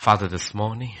Father, this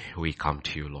morning we come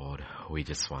to you, Lord. We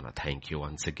just want to thank you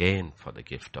once again for the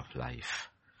gift of life.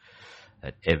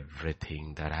 That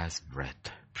everything that has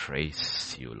breath,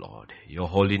 praise you, Lord. Your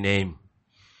holy name,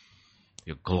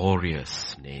 your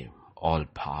glorious name,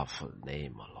 all-powerful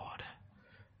name, O Lord.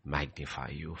 Magnify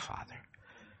you, Father.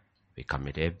 We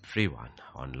commit everyone,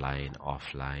 online,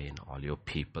 offline, all your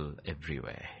people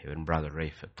everywhere. Even Brother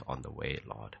Rafet on the way,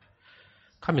 Lord.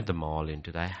 Commit them all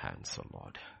into thy hands, O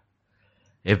Lord.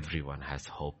 Everyone has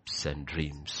hopes and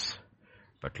dreams.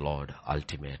 But Lord,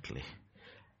 ultimately,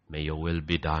 may your will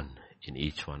be done in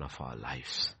each one of our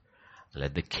lives.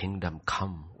 Let the kingdom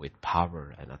come with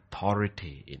power and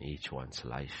authority in each one's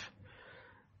life.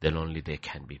 Then only there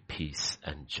can be peace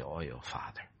and joy, O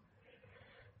Father.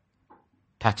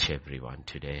 Touch everyone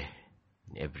today,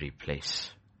 in every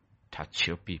place. Touch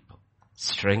your people.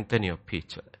 Strengthen your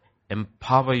people.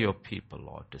 Empower your people,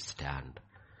 Lord, to stand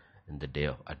in the day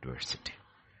of adversity.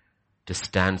 To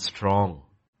stand strong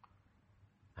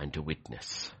and to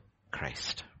witness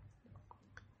Christ.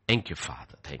 Thank you,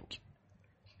 Father. Thank you.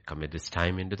 Commit this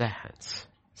time into thy hands.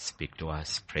 Speak to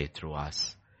us. Pray through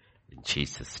us. In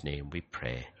Jesus' name we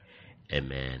pray.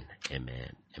 Amen.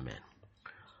 Amen. Amen.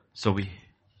 So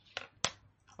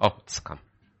it's come.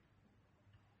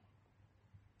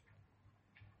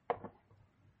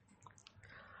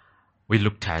 We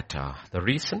looked at the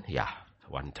reason.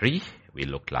 1:3. We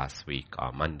looked last week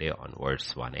on Monday on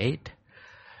verse 1:8.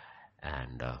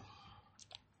 And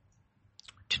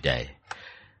today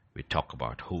we talk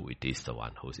about who it is, the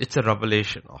one who's. It's a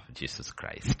revelation of Jesus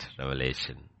Christ.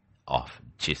 Revelation of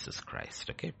Jesus Christ.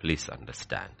 Okay, please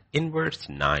understand. In verse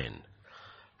 9,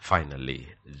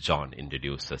 finally, John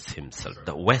introduces himself.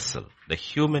 The vessel, the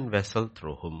human vessel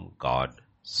through whom God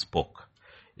spoke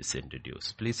is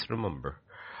introduced. Please remember,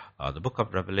 the book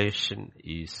of Revelation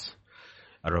is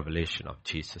a revelation of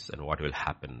Jesus and what will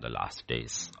happen in the last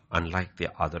days, unlike the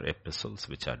other epistles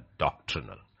which are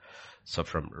doctrinal. So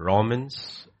from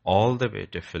Romans all the way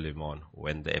to Philemon,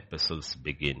 when the epistles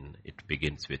begin, it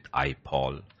begins with I,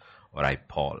 Paul, or I,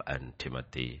 Paul and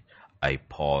Timothy, I,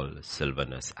 Paul,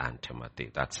 Silvanus and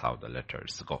Timothy. That's how the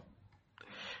letters go.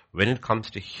 When it comes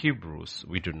to Hebrews,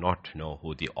 we do not know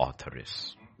who the author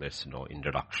is. There's no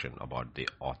introduction about the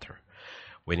author.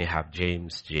 When you have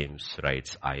James, James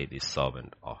writes, I, the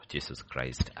servant of Jesus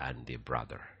Christ and the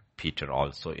brother. Peter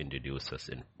also introduces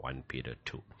in 1 Peter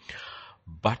 2.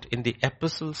 But in the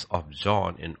epistles of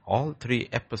John, in all three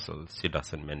epistles, he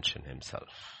doesn't mention himself.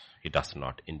 He does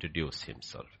not introduce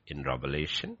himself. In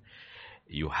Revelation,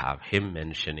 you have him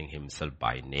mentioning himself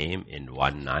by name in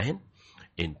 1:9,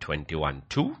 in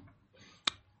 21:2,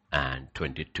 and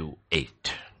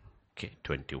 22:8. Okay,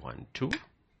 21:2.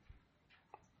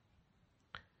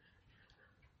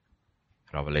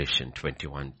 Revelation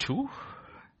 21:2,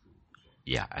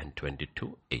 and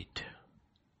 22:8.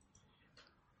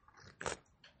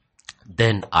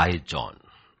 Then I, John.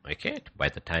 Okay, by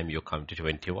the time you come to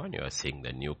 21, you are seeing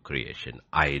the new creation.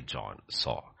 I, John,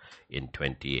 saw in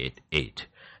 28:8.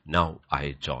 Now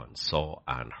I, John, saw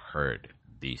and heard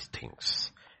these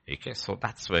things. Okay, so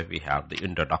that's where we have the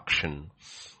introduction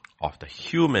of the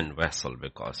human vessel,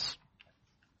 because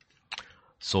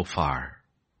so far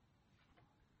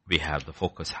the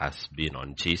focus has been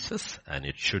on Jesus, and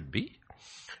it should be.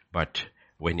 But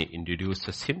when he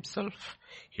introduces himself,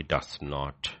 he does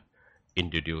not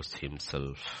introduce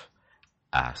himself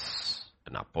as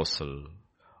an apostle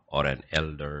or an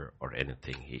elder or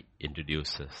anything. He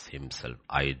introduces himself,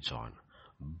 I, John,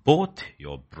 both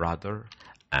your brother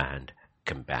and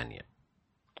companion.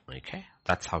 Okay,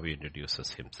 that's how he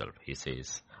introduces himself. He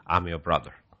says, I'm your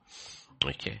brother.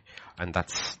 Okay, and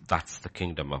that's the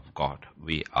kingdom of God.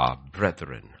 We are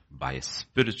brethren by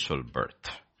spiritual birth.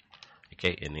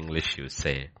 Okay, in English you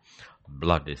say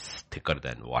blood is thicker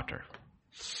than water.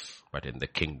 But in the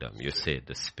kingdom you say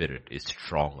the spirit is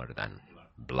stronger than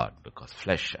blood, because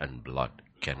flesh and blood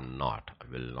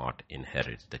will not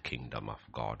inherit the kingdom of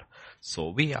God. So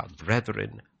we are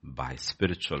brethren by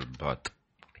spiritual birth.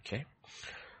 Okay,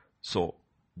 so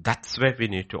that's where we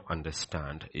need to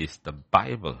understand is the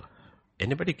Bible.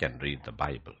 Anybody can read the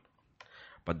Bible,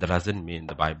 but that doesn't mean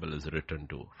the Bible is written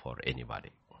for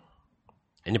anybody.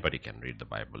 Anybody can read the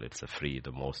Bible. It's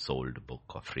the most sold book,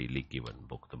 or freely given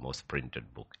book, the most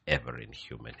printed book ever in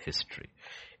human history.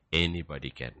 Anybody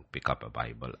can pick up a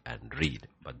Bible and read,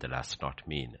 but that does not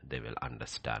mean they will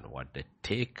understand. What they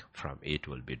take from it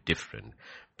will be different,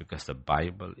 because the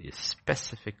Bible is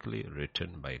specifically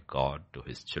written by God to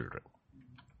his children.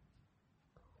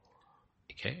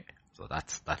 Okay? So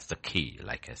that's the key.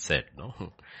 Like I said,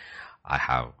 I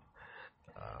have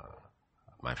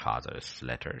my father's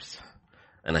letters.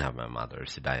 And I have my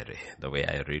mother's diary. The way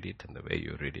I read it and the way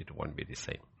you read it won't be the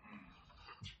same.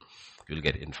 You'll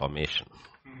get information.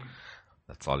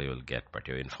 That's all you will get, but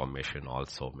your information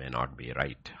also may not be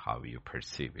right, how you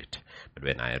perceive it. But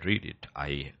when I read it,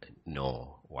 I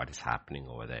know what is happening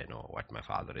over there. I know what my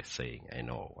father is saying. I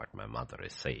know what my mother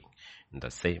is saying. In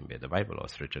the same way, the Bible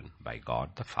was written by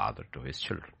God the Father to his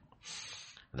children.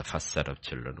 The first set of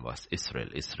children was Israel.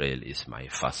 Israel is my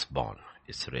firstborn.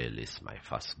 Israel is my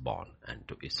firstborn. And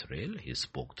to Israel, he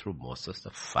spoke through Moses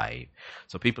the 5.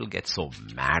 So people get so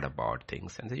mad about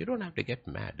things and say, you don't have to get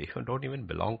mad. If you don't even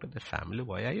belong to the family,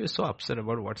 why are you so upset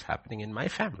about what's happening in my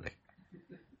family?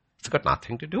 It's got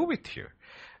nothing to do with you.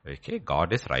 Okay,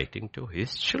 God is writing to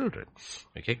his children.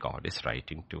 Okay, God is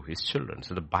writing to his children.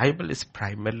 So the Bible is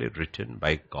primarily written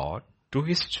by God to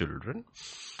his children,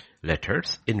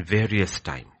 letters in various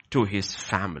time, to his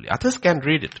family. Others can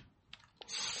read it,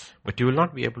 but you will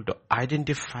not be able to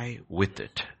identify with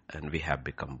it. And we have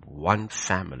become one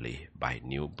family by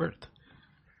new birth.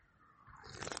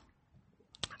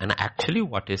 And actually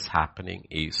what is happening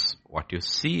is, what you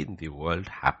see in the world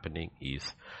happening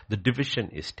is, the division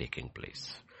is taking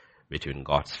place between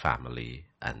God's family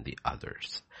and the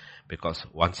others. Because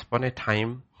once upon a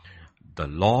time, the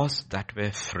laws that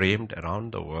were framed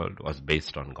around the world was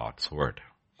based on God's word.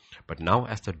 But now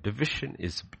as the division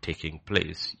is taking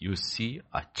place, you see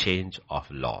a change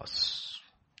of laws.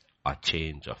 A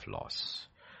change of laws.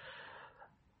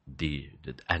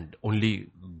 And only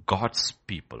God's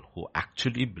people who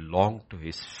actually belong to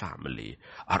his family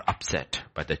are upset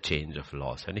by the change of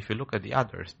laws. And if you look at the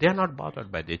others, they are not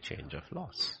bothered by the change of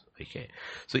laws. Okay.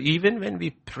 So even when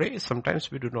we pray, sometimes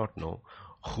we do not know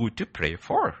who to pray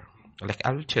for. Like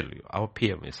I will tell you, our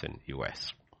PM is in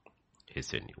US.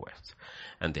 He's in US.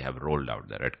 And they have rolled out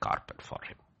the red carpet for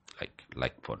him.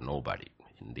 Like for nobody.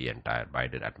 In the entire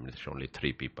Biden administration, only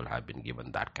 3 people have been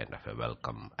given that kind of a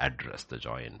welcome address, the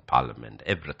joy in parliament,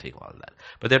 everything, all that.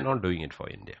 But they're not doing it for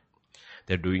India.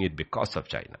 They're doing it because of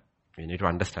China. You need to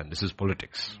understand, this is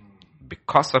politics.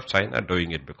 Because of China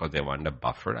doing it, because they want a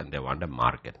buffer and they want a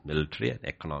market, military and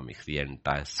economics. The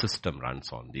entire system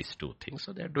runs on these 2 things,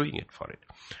 so they're doing it for it.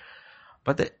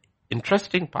 But the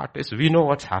interesting part is, we know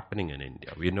what's happening in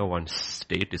India. We know one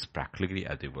state is practically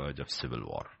at the verge of civil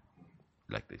war.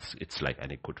 Like this, it's like, and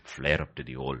it could flare up to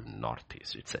the whole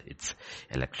northeast. It's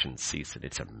election season.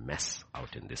 It's a mess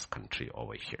out in this country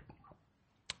over here.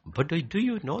 But do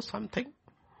you know something?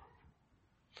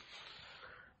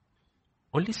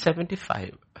 Only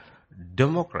 75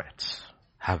 Democrats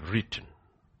have written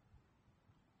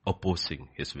opposing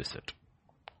his visit,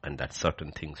 and that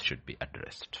certain things should be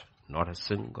addressed. Not a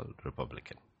single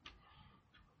Republican.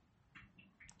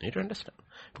 You need to understand.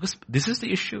 Because this is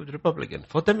the issue with Republicans.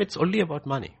 For them, it's only about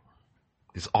money.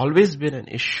 It's always been an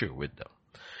issue with them.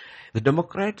 The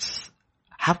Democrats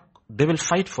they will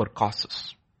fight for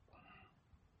causes.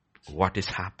 What is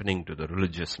happening to the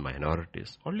religious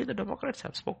minorities? Only the Democrats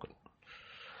have spoken.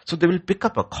 So they will pick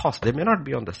up a cause. They may not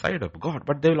be on the side of God,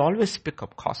 but they will always pick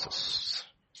up causes.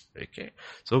 Okay.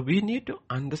 So we need to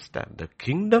understand the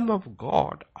kingdom of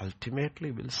God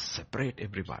ultimately will separate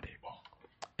everybody.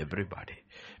 Everybody.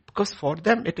 Because for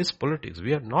them it is politics.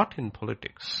 We are not in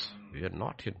politics. We are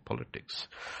not in politics.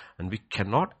 And we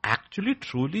cannot actually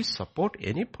truly support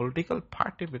any political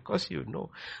party because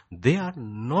they are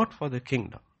not for the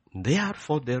kingdom. They are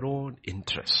for their own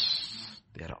interests.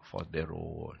 They are for their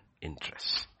own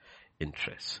interests.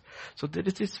 So there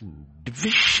is this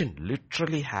division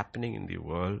literally happening in the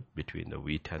world between the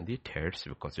wheat and the tares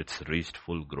because it's reached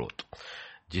full growth.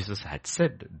 Jesus had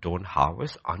said, don't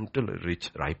harvest until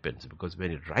it ripens, because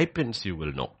when it ripens, you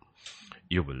will know.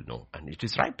 You will know. And it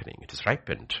is ripening. It is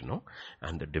ripened,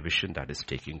 And the division that is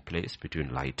taking place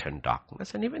between light and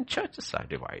darkness, and even churches are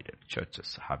divided.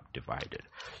 Churches have divided.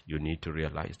 You need to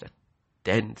realize that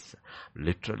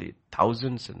literally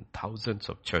thousands and thousands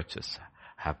of churches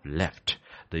have left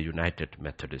the United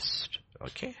Methodist.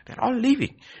 Okay, they're all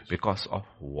leaving because of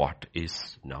what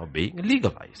is now being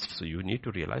legalized. So you need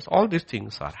to realize all these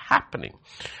things are happening.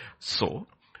 So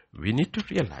we need to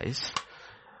realize,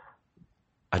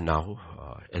 and now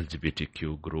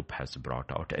LGBTQ group has brought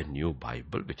out a new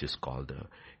Bible which is called the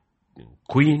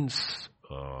Queen's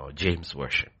James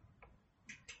Version.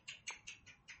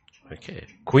 Okay,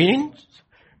 Queen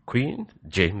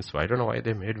James. I don't know why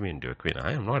they made me into a queen.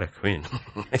 I am not a queen.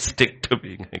 I stick to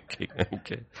being a king.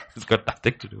 Okay, it's got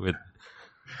nothing to do with.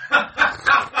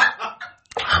 I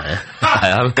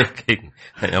am a king.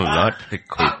 I am not a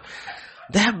queen.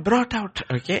 They have brought out,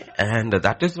 okay, and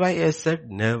that is why I said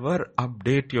never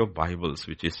update your Bibles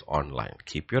which is online.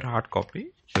 Keep your hard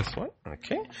copy, this one,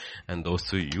 okay, and those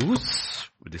who use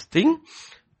this thing,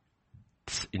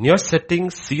 In your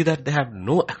settings, see that they have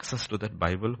no access to that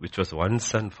Bible, which was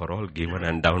once and for all given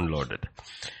and downloaded.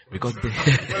 Because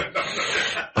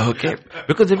okay,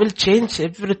 because they will change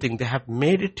everything. They have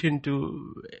made it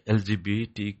into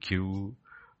LGBTQ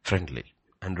friendly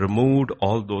and removed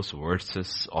all those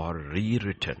verses or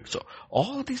rewritten. So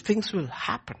all these things will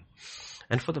happen.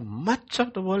 And for the much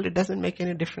of the world, it doesn't make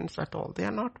any difference at all. They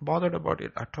are not bothered about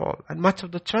it at all. And much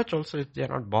of the church also, they are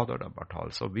not bothered about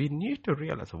all. So we need to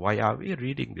realize, why are we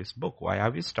reading this book? Why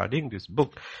are we studying this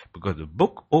book? Because the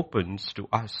book opens to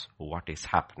us what is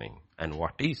happening. And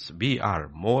we are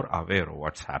more aware of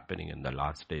what's happening in the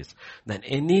last days than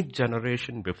any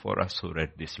generation before us who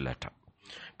read this letter.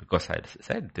 Because I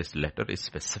said this letter is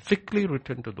specifically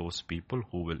written to those people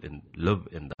who will live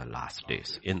in the last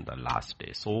days. In the last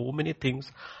days. So many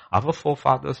things our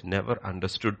forefathers never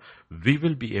understood, we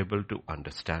will be able to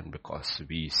understand because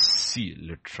we see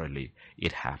literally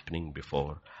it happening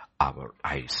before our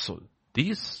eyes. So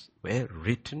these were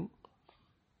written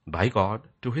by God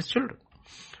to his children.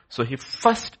 So he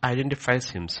first identifies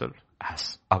himself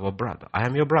as our brother. I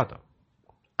am your brother.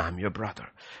 I am your brother.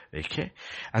 Okay?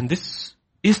 And this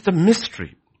is the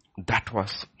mystery that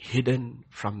was hidden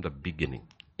from the beginning.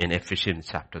 In Ephesians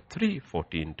chapter 3,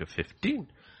 14 to 15,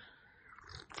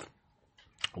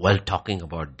 while talking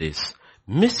about this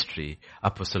mystery,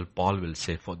 Apostle Paul will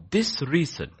say, for this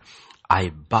reason, I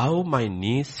bow my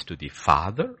knees to the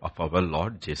Father of our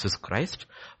Lord Jesus Christ,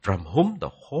 from whom the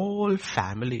whole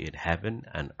family in heaven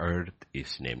and earth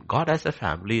is named. God has a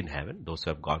family in heaven, those who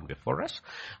have gone before us,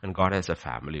 and God has a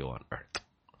family on earth.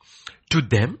 To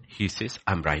them, he says,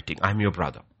 I'm writing, I'm your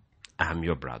brother. I'm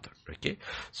your brother. Okay.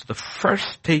 So the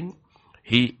first thing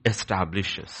he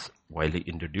establishes while he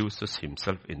introduces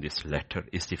himself in this letter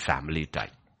is the family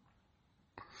tie.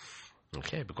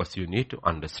 Okay. Because you need to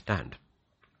understand,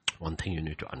 one thing you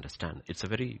need to understand, it's a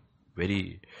very,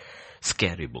 very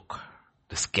scary book.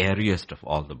 The scariest of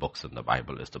all the books in the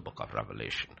Bible is the book of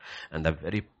Revelation. And the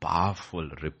very powerful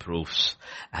reproofs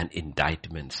and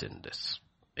indictments in this.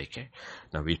 Okay.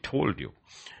 Now we told you,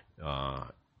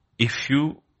 if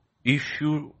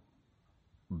you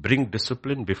bring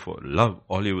discipline before love,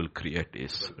 all you will create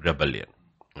is rebellion.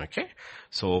 Okay.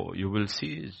 So you will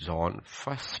see John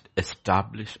first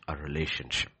establish a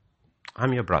relationship.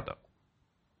 I'm your brother.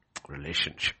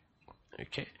 Relationship.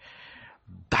 Okay.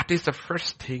 That is the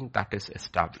first thing that is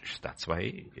established. That's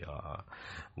why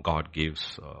God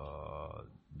gives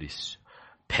these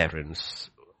parents,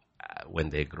 when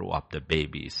they grow up, the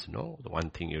babies, the one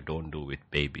thing you don't do with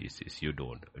babies is you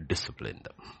don't discipline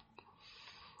them.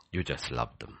 You just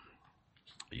love them.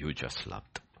 You just love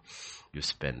them. You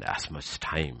spend as much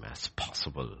time as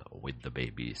possible with the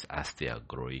babies as they are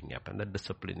growing up. And the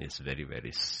discipline is very,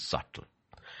 very subtle.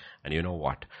 And you know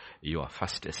what? You are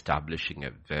first establishing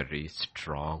a very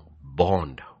strong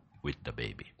bond with the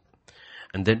baby.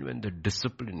 And then when the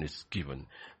discipline is given,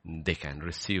 they can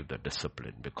receive the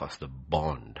discipline because the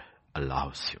bond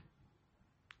allows you.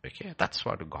 Okay, that's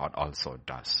what God also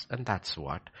does. And that's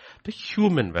what the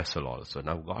human vessel also.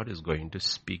 Now God is going to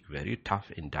speak very tough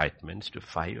indictments to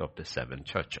 5 of the 7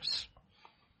 churches.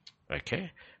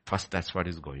 Okay, first that's what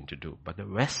he's going to do. But the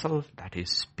vessel that he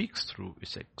speaks through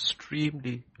is an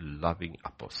extremely loving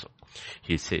apostle.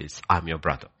 He says, I'm your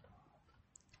brother.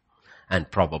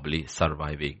 And probably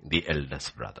surviving the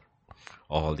eldest brother.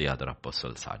 All the other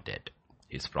apostles are dead.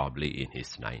 He's probably in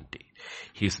his 90.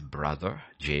 His brother,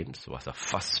 James, was the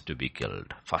first to be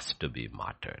killed, first to be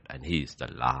martyred. And he is the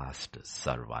last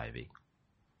surviving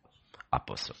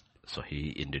apostle. So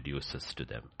he introduces to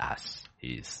them as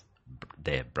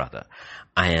their brother.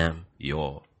 I am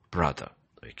your brother.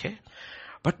 Okay.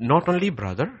 But not only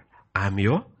brother, I am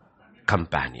your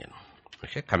companion.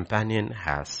 Okay. Companion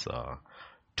has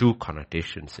 2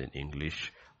 connotations in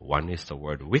English. One is the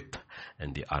word with,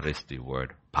 and the other is the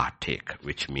word partake,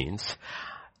 which means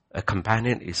a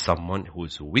companion is someone who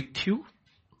is with you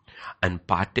and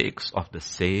partakes of the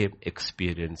same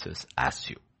experiences as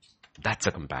you. That's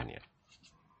a companion.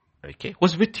 Okay,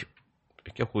 who's with you?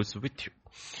 Okay, who's with you?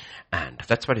 And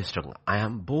that's what he's talking about. I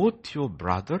am both your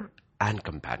brother and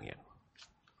companion.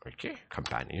 Okay,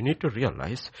 companion. You need to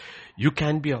realize you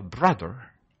can be a brother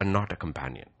and not a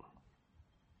companion.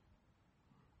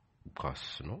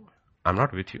 Because, I'm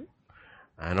not with you.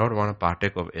 I don't want to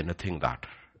partake of anything that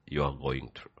you are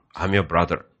going through. I'm your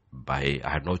brother. I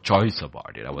had no choice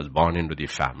about it. I was born into the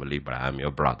family, but I am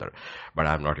your brother. But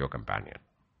I'm not your companion.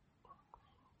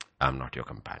 I'm not your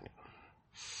companion.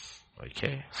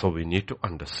 Okay? So we need to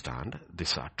understand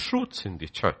these are truths in the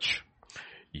church.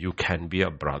 You can be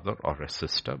a brother or a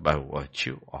sister by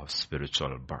virtue of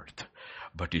spiritual birth.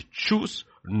 but you choose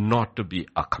not to be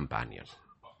a companion.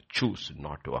 Choose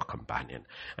not to a companion.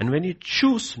 And when you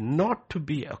choose not to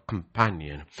be a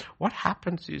companion, what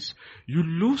happens is you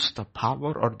lose the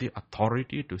power or the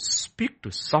authority to speak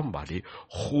to somebody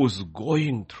who's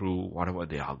going through whatever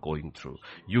they are going through.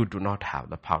 You do not have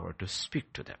the power to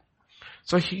speak to them.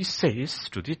 So he says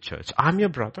to the church, I'm your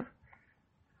brother.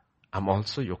 I'm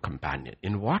also your companion.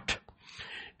 In what?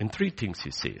 In three things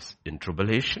he says. In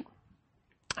tribulation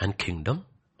and kingdom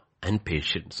and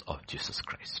patience of Jesus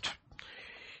Christ.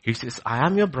 He says, I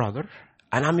am your brother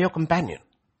and I'm your companion.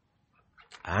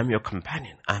 I am your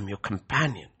companion. I am your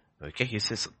companion. Okay, he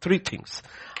says three things.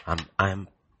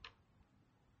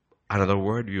 Another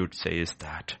word we would say is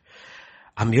that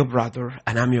I'm your brother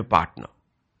and I'm your partner.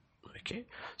 Okay,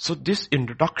 so this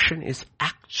introduction is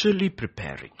actually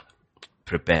preparing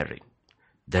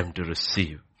them to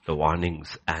receive the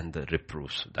warnings and the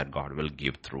reproofs that God will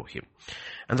give through him.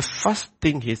 And the first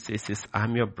thing he says is,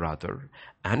 I'm your brother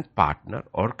and partner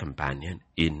or companion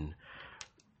in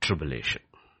tribulation.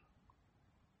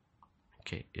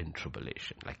 Okay, in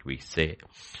tribulation. Like we say,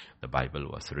 the Bible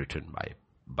was written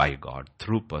by God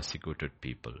through persecuted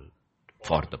people,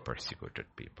 for the persecuted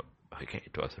people. Okay,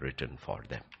 it was written for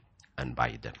them and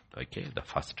by them. Okay, the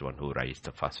first one who raised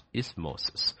the first is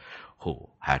Moses, who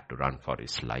had to run for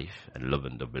his life and live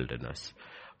in the wilderness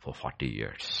for 40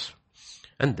 years.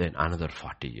 And then another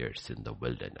 40 years in the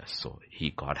wilderness. So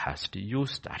God has to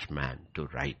use that man to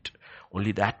write.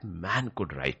 Only that man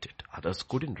could write it. Others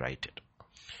couldn't write it.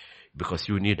 Because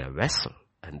you need a vessel.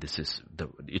 And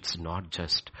it's not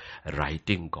just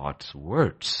writing God's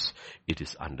words. It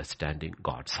is understanding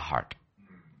God's heart.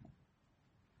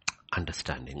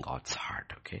 Understanding God's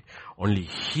heart, okay? Only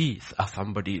he's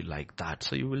somebody like that.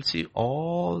 So you will see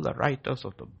all the writers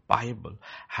of the Bible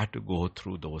had to go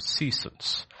through those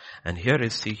seasons. And here he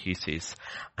says,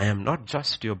 I am not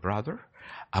just your brother,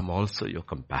 I'm also your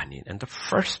companion. And the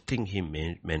first thing he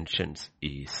mentions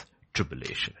is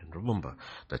tribulation. And remember,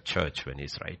 the church, when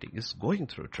he's writing, is going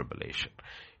through tribulation.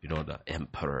 You know, the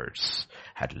emperors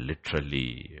had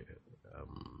literally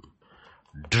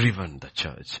driven the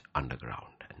church underground.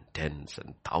 Tens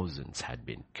and thousands had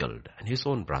been killed. And his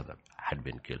own brother had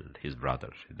been killed. His brother,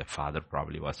 the father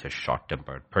probably was a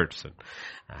short-tempered person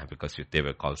because they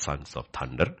were called sons of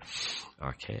thunder.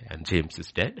 Okay, and James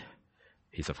is dead.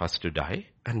 He's the first to die.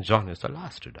 And John is the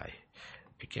last to die.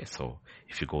 Okay, so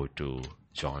if you go to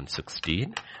John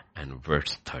 16 and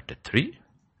verse 33,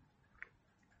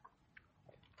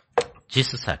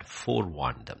 Jesus had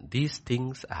forewarned them. These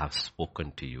things I have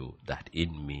spoken to you, that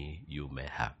in me you may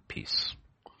have peace.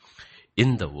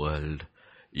 In the world,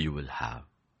 you will have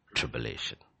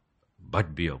tribulation.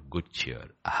 But be of good cheer.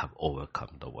 I have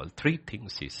overcome the world. Three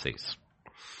things he says.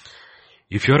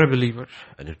 If you're a believer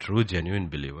and a true, genuine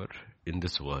believer in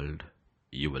this world,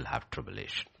 you will have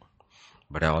tribulation.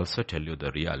 But I also tell you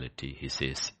the reality. He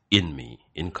says, in me,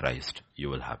 in Christ, you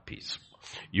will have peace.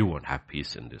 You won't have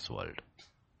peace in this world.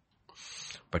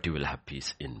 But you will have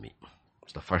peace in me.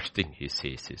 So the first thing he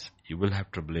says is, you will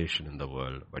have tribulation in the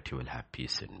world, but you will have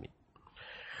peace in me.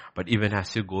 But even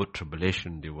as you go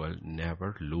tribulation in the world,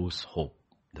 never lose hope.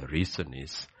 The reason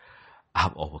is, I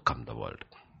have overcome the world.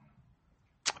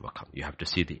 Overcome. You have to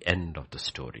see the end of the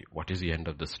story. What is the end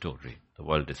of the story? The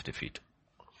world is defeated.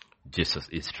 Jesus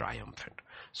is triumphant.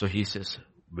 So he says,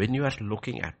 when you are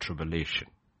looking at tribulation,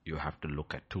 you have to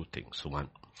look at two things. One,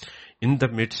 in the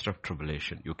midst of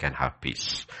tribulation, you can have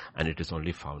peace. And it is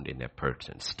only found in a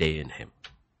person. Stay in him.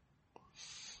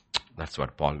 That's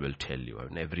what Paul will tell you.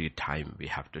 And every time we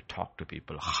have to talk to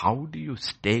people, how do you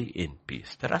stay in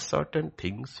peace? There are certain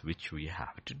things which we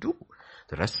have to do.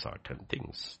 There are certain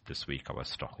things. This week I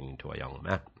was talking to a young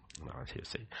man. He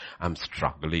said, I'm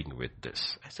struggling with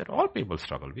this. I said, all people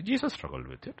struggle with. Jesus struggled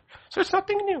with it. So it's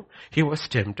nothing new. He was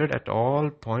tempted at all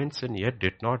points and yet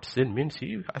did not sin. Means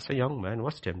he, as a young man,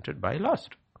 was tempted by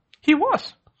lust. He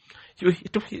was.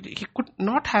 He could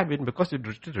not have been because it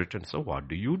is written. So what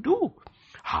do you do?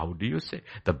 How do you say?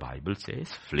 The Bible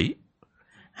says flee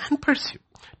and pursue.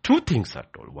 Two things are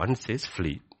told. One says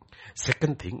flee.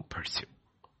 Second thing, pursue.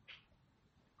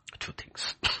 Two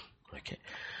things. Okay.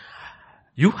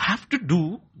 You have to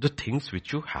do the things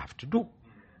which you have to do.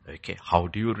 Okay. How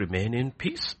do you remain in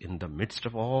peace in the midst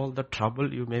of all the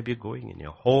trouble you may be going in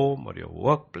your home or your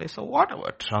workplace or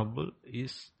whatever? Trouble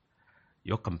is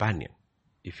your companion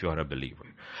if you are a believer.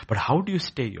 But how do you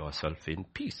stay yourself in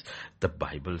peace? The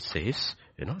Bible says,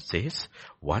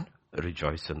 one,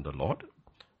 rejoice in the Lord,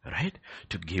 right?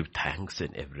 To give thanks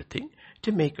in everything,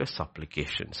 to make your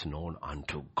supplications known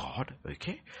unto God,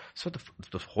 okay? So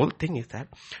the whole thing is that,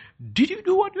 did you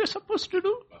do what you were supposed to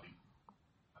do?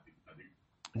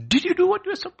 Did you do what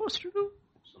you were supposed to do?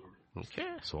 Okay,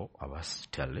 so I was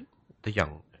telling the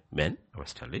young men,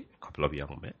 a couple of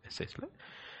young men, essentially,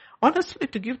 honestly,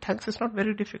 to give thanks is not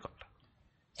very difficult.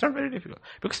 It's not very difficult.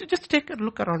 Because you just take a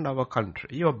look around our country.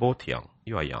 You are both young.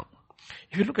 You are young.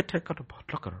 If you take a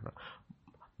look around,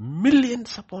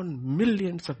 millions upon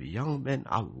millions of young men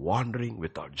are wandering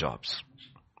without jobs.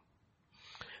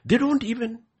 They don't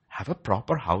even have a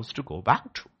proper house to go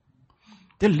back to.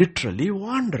 They're literally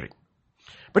wandering.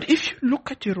 But if you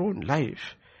look at your own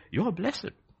life, you are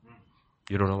blessed.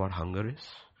 You don't know what hunger is.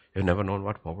 You've never known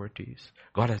what poverty is.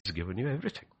 God has given you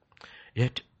everything.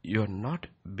 Yet you're not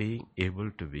being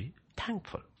able to be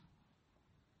thankful.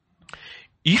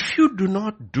 If you do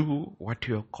not do what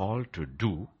you're called to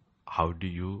do, how do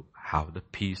you have the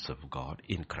peace of God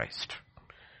in Christ?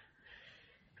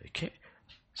 Okay.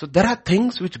 So there are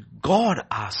things which God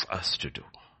asks us to do.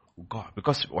 God,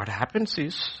 because what happens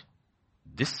is,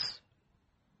 this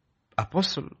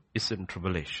apostle is in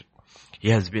tribulation. He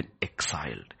has been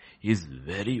exiled. He is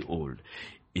very old.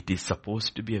 It is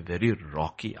supposed to be a very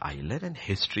rocky island, and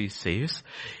history says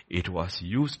it was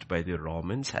used by the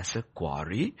Romans as a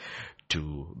quarry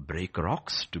to break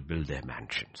rocks to build their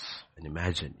mansions. And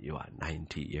imagine you are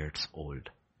 90 years old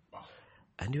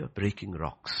and you are breaking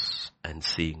rocks and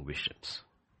seeing visions.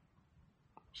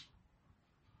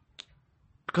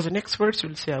 Because the next verse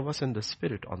will say, I was in the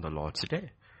Spirit on the Lord's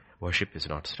day. Worship is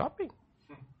not stopping.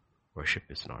 Worship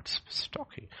is not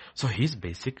stopping. So he's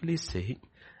basically saying,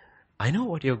 I know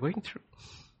what you're going through.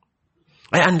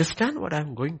 I understand what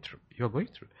I'm going through. You're going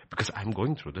through. Because I'm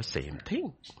going through the same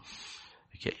thing.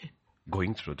 Okay?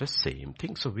 Going through the same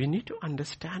thing. So we need to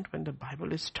understand when the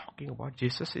Bible is talking about,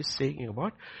 Jesus is saying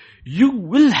about, you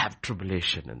will have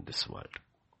tribulation in this world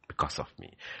because of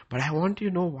me. But I want you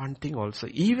to know one thing also.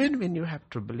 Even when you have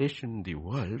tribulation in the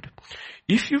world,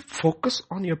 if you focus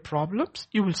on your problems,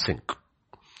 you will sink.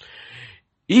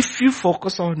 If you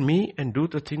focus on me and do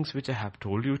the things which I have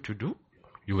told you to do,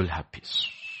 you will have peace.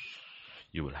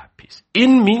 You will have peace.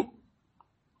 In me,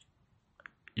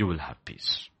 you will have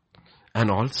peace.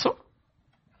 And also,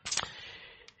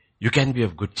 you can be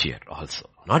of good cheer also.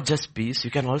 Not just peace,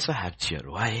 you can also have cheer.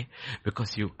 Why?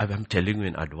 Because I'm telling you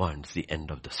in advance the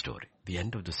end of the story. The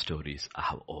end of the story is I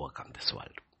have overcome this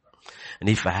world. And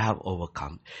if I have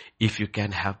overcome, if you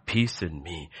can have peace in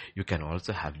me, you can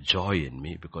also have joy in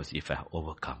me, because if I have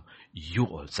overcome, you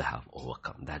also have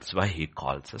overcome. That's why he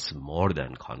calls us more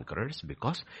than conquerors,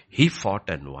 because he fought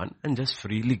and won and just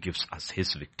freely gives us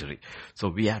his victory. So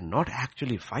we are not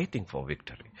actually fighting for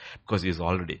victory, because he's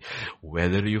already,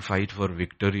 whether you fight for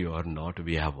victory or not,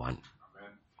 we have won.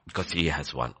 Because he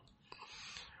has won.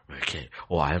 Okay.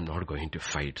 Oh, I am not going to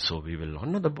fight, so we will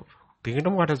honor the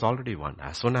kingdom what has already won.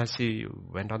 As soon as he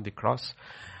went on the cross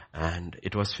and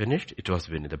it was finished, it was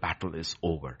finished. The battle is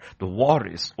over. The war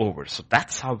is over. So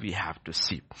that's how we have to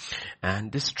see.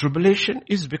 And this tribulation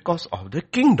is because of the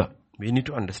kingdom. We need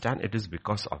to understand it is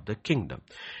because of the kingdom.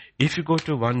 If you go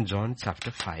to 1 John chapter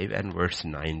 5 and verse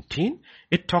 19,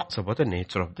 it talks about the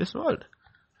nature of this world.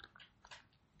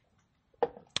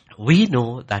 We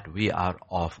know that we are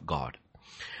of God.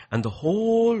 And the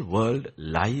whole world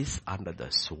lies under the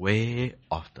sway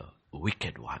of the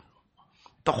wicked one.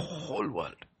 The whole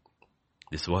world,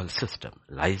 this world system,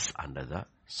 lies under the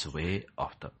sway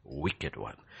of the wicked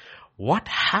one. What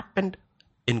happened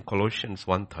in Colossians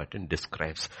 1:13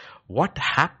 describes what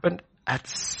happened at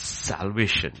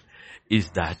salvation is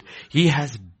that he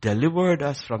has delivered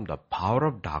us from the power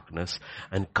of darkness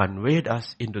and conveyed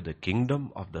us into the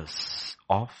kingdom of the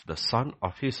Son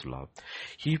of his love.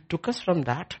 He took us from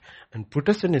that and put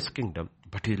us in his kingdom,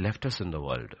 but he left us in the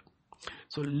world.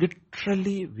 So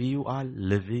literally we are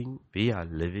living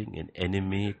in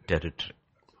enemy territory.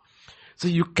 So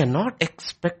you cannot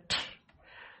expect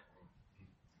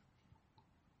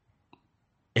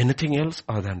anything else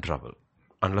other than trouble,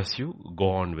 unless you go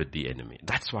on with the enemy.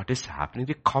 That's what is happening.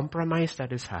 The compromise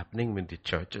that is happening with the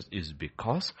churches is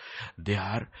because they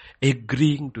are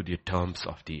agreeing to the terms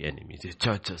of the enemy. The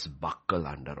churches buckle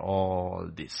under all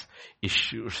these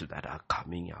issues that are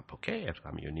coming up. Okay,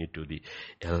 you need to the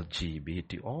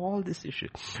LGBT, all these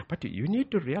issues. But you need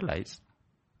to realize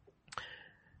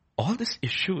all these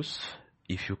issues,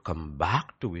 if you come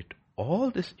back to it, all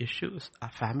these issues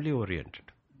are family oriented.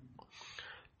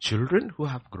 Children who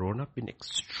have grown up in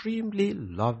extremely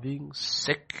loving,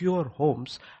 secure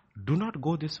homes do not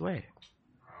go this way.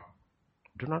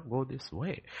 Do not go this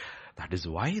way. That is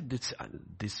why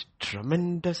this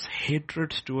tremendous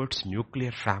hatred towards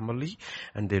nuclear family,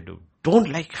 and they don't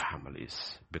like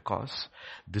families, because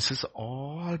this is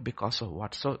all because of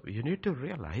what? So you need to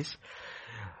realize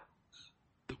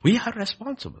We are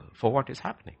responsible for what is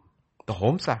happening. The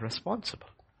homes are responsible.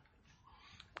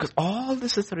 Because all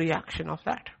this is a reaction of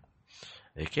that.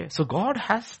 Okay, so God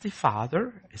has the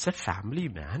Father, is a family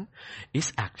man,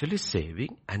 is actually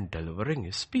saving and delivering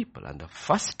his people. And the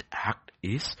first act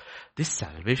is the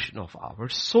salvation of our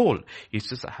soul. He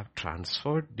says, I have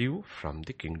transferred you from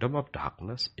the kingdom of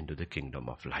darkness into the kingdom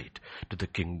of light, to the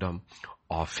kingdom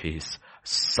of his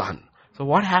Son. So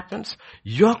what happens?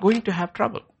 You are going to have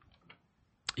trouble.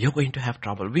 You're going to have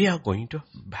trouble. We are going to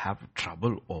have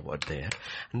trouble over there.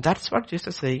 And that's what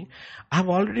Jesus is saying. I've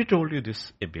already told you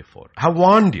this before. I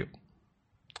warned you.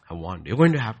 You're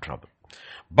going to have trouble.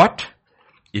 But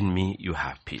in me you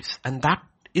have peace. And that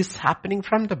is happening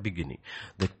from the beginning.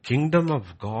 The kingdom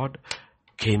of God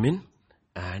came in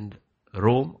and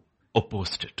Rome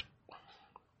opposed it.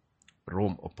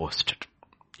 Rome opposed it.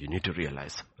 You need to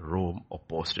realize Rome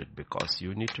opposed it, because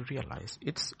you need to realize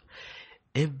it's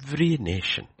every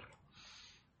nation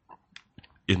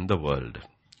in the world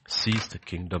sees the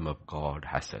kingdom of God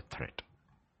as a threat.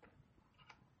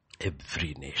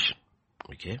 Every nation.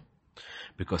 Okay?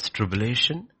 Because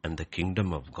tribulation and the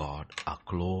kingdom of God are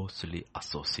closely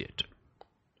associated.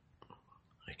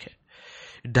 Okay?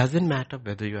 It doesn't matter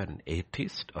whether you are an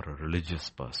atheist or a religious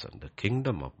person. The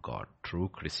kingdom of God, true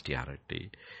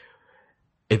Christianity,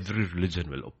 every religion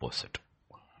will oppose it.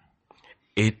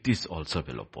 Atheists also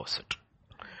will oppose it.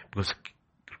 Because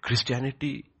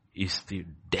Christianity is the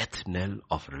death knell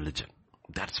of religion.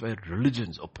 That's why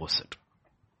religions oppose it.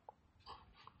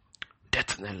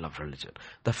 Death knell of religion.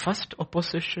 The first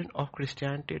opposition of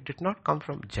Christianity did not come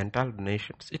from Gentile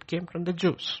nations. It came from the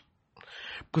Jews.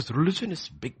 Because religion is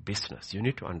big business. You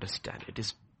need to understand. It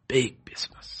is big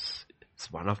business. It's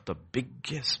one of the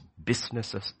biggest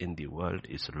businesses in the world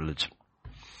is religion.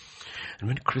 And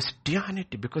when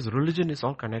Christianity, because religion is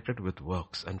all connected with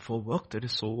works, and for work there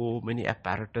is so many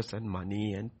apparatus and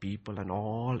money and people and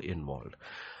all involved.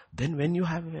 Then when you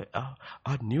have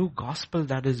a new gospel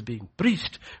that is being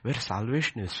preached, where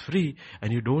salvation is free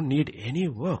and you don't need any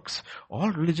works,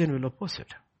 all religion will oppose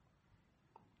it.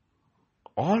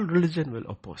 All religion will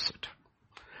oppose it.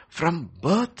 From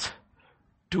birth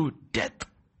to death,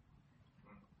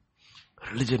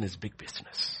 religion is big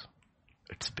business.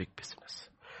 It's big business.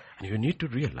 And you need to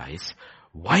realize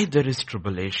why there is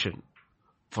tribulation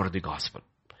for the gospel.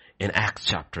 In Acts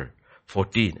chapter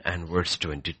 14 and verse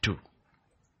 22.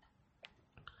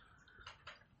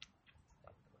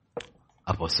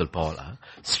 Apostle Paul,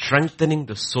 strengthening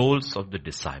the souls of the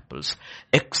disciples,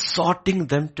 exhorting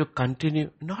them to continue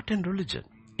not in religion,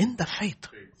 in the faith,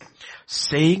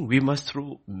 saying we must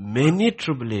through many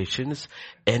tribulations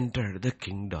enter the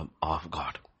kingdom of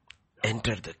God.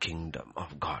 Enter the kingdom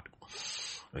of God.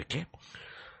 Okay.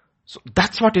 So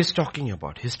that's what he's talking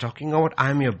about. He's talking about,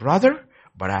 I am your brother,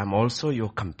 but I am also your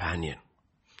companion.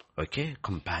 Okay.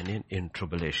 Companion in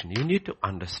tribulation. You need to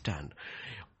understand.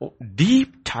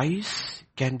 Deep ties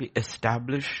can be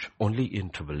established only in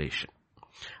tribulation.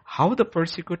 How the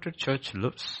persecuted church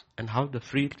lives and how the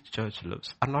free church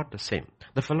lives are not the same.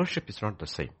 The fellowship is not the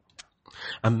same.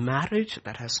 A marriage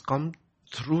that has come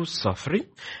through suffering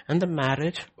and the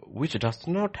marriage which does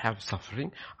not have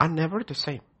suffering are never the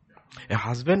same. A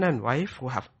husband and wife who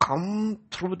have come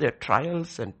through their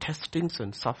trials and testings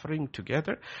and suffering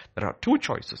together, there are two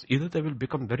choices. Either they will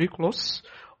become very close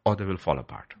or they will fall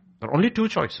apart. There are only two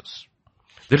choices.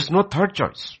 There is no third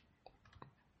choice.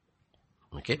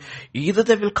 Okay. Either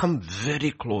they will come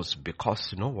very close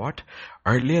because you know what?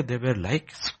 Earlier they were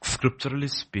like, scripturally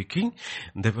speaking,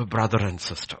 they were brother and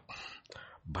sister.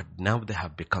 But now they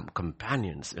have become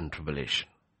companions in tribulation.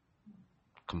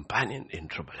 Companion in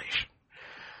tribulation.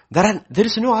 There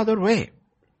is no other way.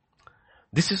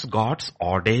 This is God's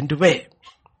ordained way.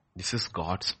 This is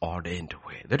God's ordained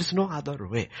way. There is no other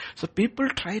way. So people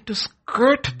try to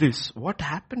skirt this. What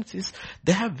happens is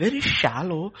they have very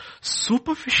shallow,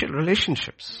 superficial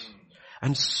relationships.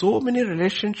 And so many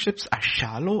relationships are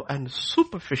shallow and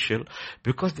superficial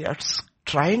because they are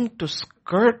trying to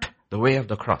skirt the way of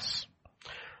the cross.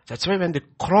 That's why when the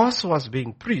cross was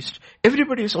being preached,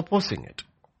 everybody is opposing it.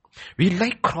 We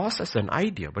like cross as an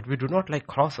idea, but we do not like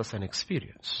cross as an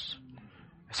experience.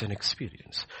 As an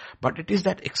experience. But it is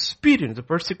that experience. The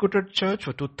persecuted church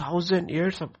for 2,000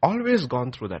 years have always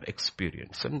gone through that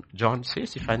experience. And John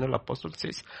says, the final apostle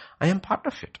says, I am part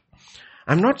of it.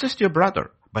 I'm not just your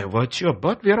brother. By virtue of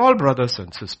birth, we are all brothers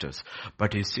and sisters.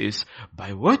 But he says,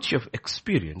 by virtue of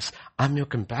experience, I'm your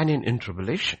companion in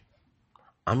tribulation.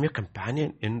 I'm your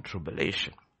companion in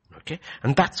tribulation. Okay?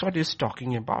 And that's what he's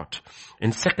talking about.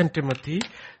 In 2 Timothy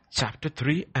chapter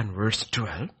 3 and verse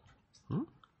 12,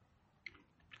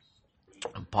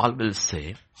 Paul will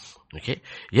say, Okay.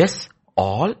 Yes,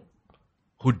 all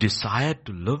who desire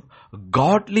to live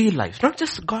godly lives, not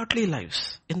just godly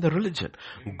lives in the religion,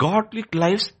 godly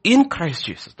lives in Christ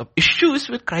Jesus. The issue is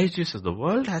with Christ Jesus. The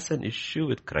world has an issue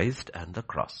with Christ and the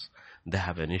cross. They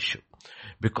have an issue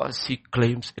because he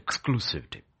claims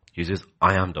exclusivity. He says,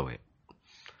 I am the way.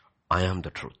 I am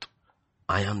the truth.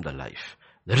 I am the life.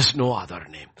 There is no other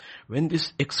name. When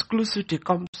this exclusivity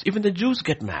comes, even the Jews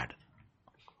get mad.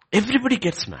 Everybody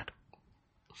gets mad.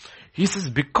 He says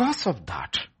because of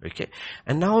that, okay,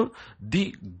 and now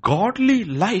the godly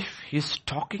life he's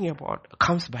talking about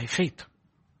comes by faith.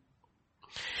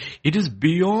 It is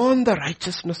beyond the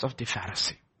righteousness of the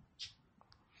Pharisee.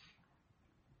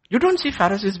 You don't see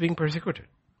Pharisees being persecuted.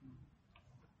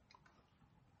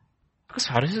 Because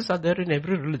Pharisees are there in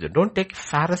every religion. Don't take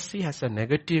Pharisee as a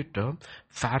negative term.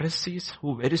 Pharisees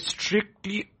who very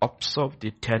strictly observe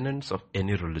the tenets of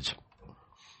any religion.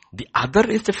 The other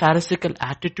is the Pharisaical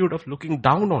attitude of looking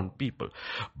down on people.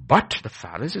 But the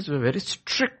Pharisees were very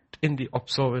strict in the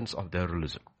observance of their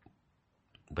religion.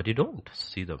 But you don't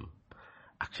see them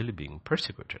actually being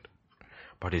persecuted.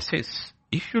 But he says,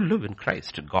 if you live in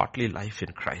Christ, a godly life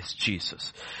in Christ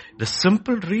Jesus, the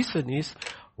simple reason is,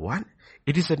 one,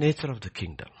 it is the nature of the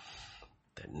kingdom.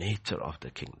 The nature of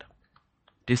the kingdom.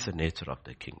 It is the nature of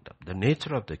the kingdom. The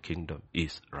nature of the kingdom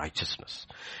is righteousness.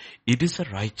 It is a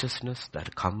righteousness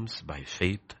that comes by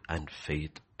faith and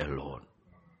faith alone.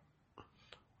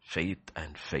 Faith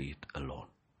and faith alone.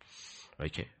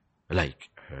 Okay? Like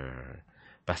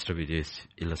Pastor Vijay's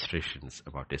illustrations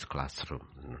about his classroom.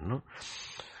 You know?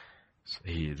 So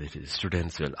the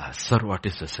students will ask, sir, what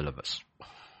is the syllabus?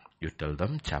 You tell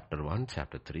them chapter 1,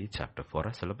 chapter 3, chapter 4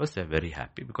 are syllabus, they are very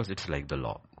happy because it's like the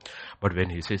law. But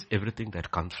when he says everything that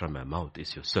comes from my mouth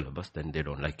is your syllabus, then they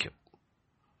don't like you.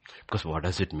 Because what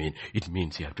does it mean? It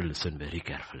means you have to listen very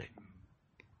carefully.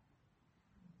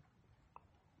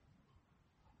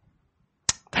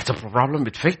 That's a problem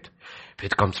with faith.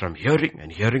 Faith comes from hearing,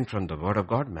 and hearing from the word of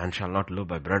God. Man shall not live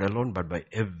by bread alone, but by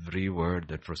every word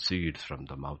that proceeds from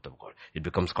the mouth of God. It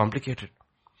becomes complicated.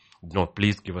 No,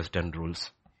 please give us 10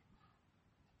 rules.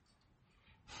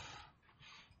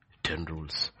 10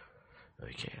 rules.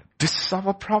 Okay. This is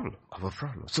our problem.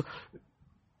 So,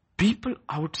 people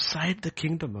outside the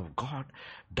kingdom of God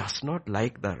does not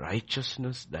like the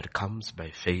righteousness that comes by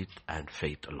faith and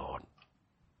faith alone.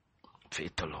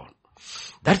 Faith alone.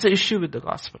 That's the issue with the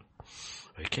gospel.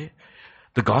 Okay.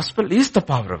 The gospel is the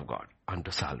power of God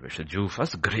unto salvation. Jew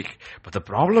first, Greek. But the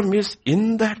problem is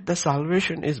in that the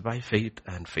salvation is by faith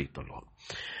and faith alone.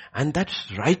 And that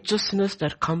righteousness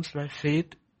that comes by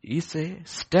faith is a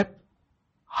step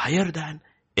higher than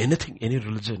anything any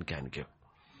religion can give.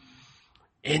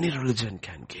 Any religion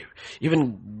can give.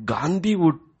 Even Gandhi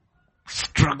would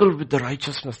struggle with the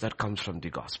righteousness that comes from the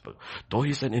gospel. Though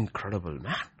he's an incredible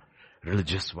man.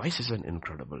 Religious wise, he's an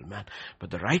incredible man.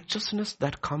 But the righteousness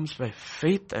that comes by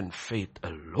faith and faith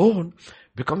alone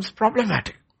becomes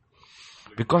problematic.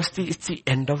 Because it's the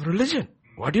end of religion.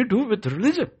 What do you do with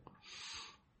religion?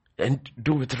 And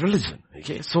do with religion.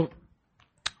 Okay, so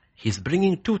he's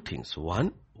bringing two things.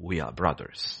 One, we are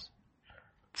brothers.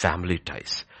 Family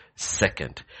ties.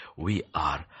 Second, we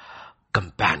are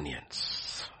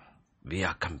companions. We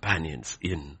are companions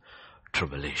in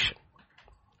tribulation.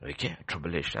 Okay,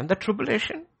 tribulation. And the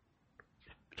tribulation,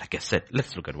 like I said,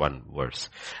 let's look at one verse.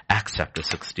 Acts chapter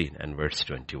 16 and verse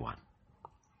 21.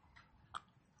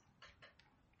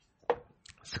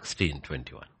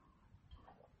 16:21.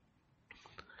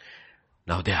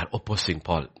 Now they are opposing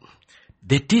Paul.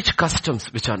 They teach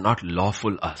customs which are not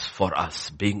lawful for us,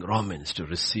 being Romans, to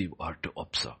receive or to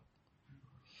observe.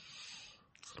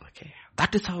 Okay,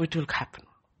 that is how it will happen.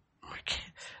 Okay,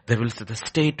 the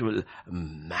state will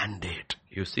mandate.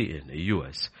 You see, in the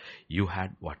US, you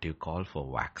had what you call for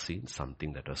vaccine,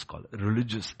 something that was called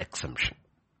religious exemption.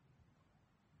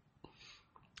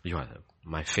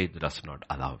 My faith does not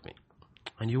allow me.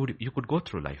 And you could go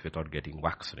through life without getting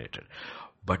vaccinated.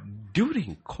 But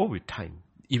during COVID time,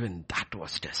 even that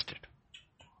was tested.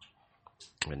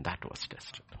 When that was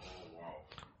tested.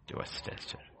 It was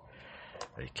tested.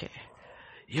 Okay.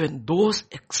 Even those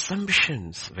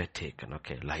exemptions were taken,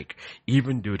 okay, like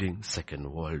even during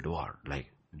Second World War, like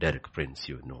Derek Prince,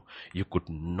 you could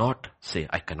not say,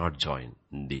 I cannot join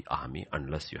the army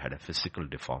unless you had a physical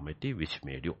deformity which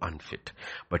made you unfit.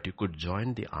 But you could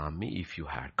join the army if you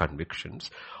had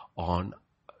convictions on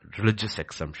religious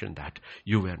exemption that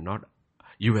you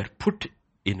were put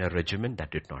in a regiment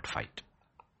that did not fight.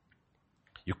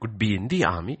 You could be in the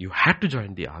army, you had to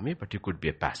join the army, but you could be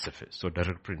a pacifist. So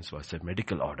Derek Prince was a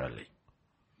medical orderly.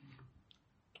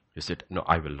 He said, no,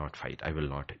 I will not fight, I will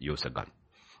not use a gun.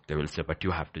 They will say, but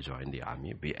you have to join the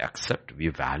army. We accept, we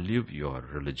value your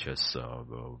religious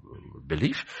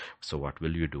belief. So what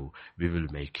will you do? We will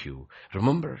make you.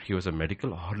 Remember, he was a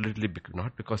medical orderly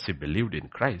not because he believed in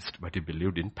Christ, but he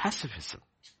believed in pacifism.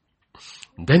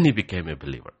 Then he became a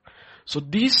believer. So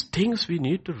these things we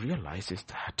need to realize is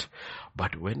that.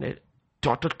 But when a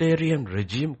totalitarian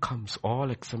regime comes, all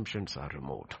exemptions are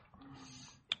removed.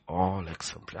 All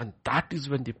exemptions. And that is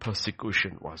when the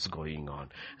persecution was going on.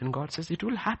 And God says it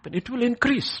will happen. It will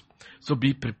increase. So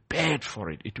be prepared for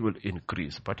it. It will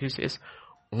increase. But he says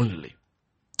only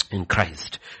in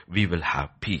Christ we will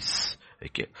have peace.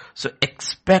 Okay. So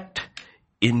expect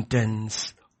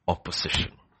intense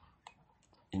opposition.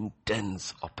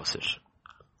 Intense opposition.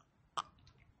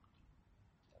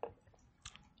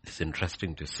 It's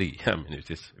interesting to see. I mean,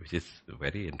 which is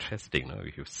very interesting. Now,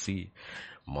 if you see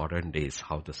modern days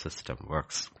how the system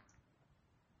works,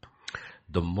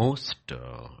 the most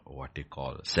what you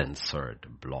call censored,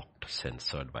 blocked,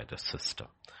 censored by the system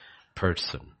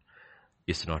person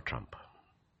is not Trump.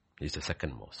 He's the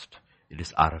second most. It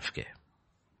is RFK.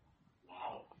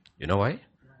 You know why?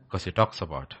 Because he talks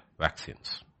about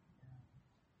vaccines.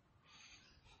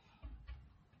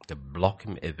 They block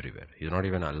him everywhere. He's not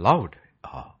even allowed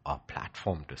a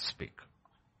platform to speak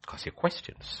because he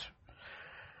questions.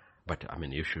 But I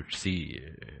mean, you should see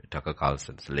Tucker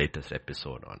Carlson's latest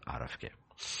episode on RFK.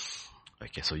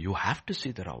 Okay, so you have to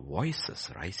see there are voices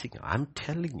rising. I'm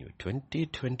telling you,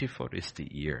 2024 is the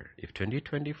year. If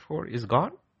 2024 is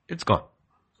gone, it's gone.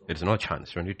 There's no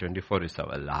chance. 2024 is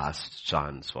our last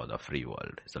chance for the free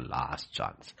world. It's the last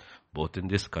chance. Both in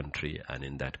this country and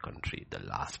in that country, the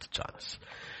last chance.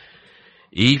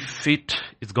 If it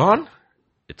is gone,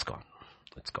 it's gone.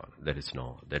 It's gone. There is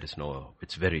no,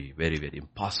 it's very, very, very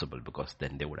impossible because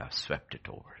then they would have swept it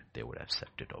over. They would have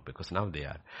swept it over because now they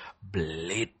are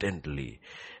blatantly,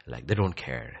 like they don't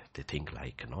care. They think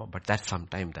like, but that's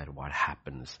sometimes that what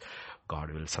happens.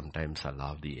 God will sometimes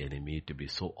allow the enemy to be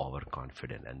so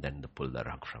overconfident and then they pull the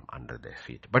rug from under their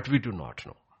feet. But we do not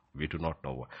know. We do not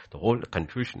know. The whole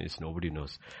confusion is nobody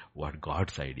knows what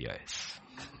God's idea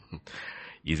is.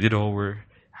 Is it over?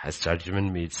 Has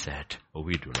judgment been set?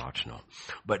 We do not know.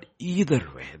 But either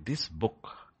way, this book,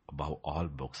 above all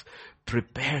books,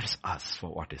 prepares us for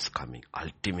what is coming.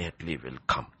 Ultimately will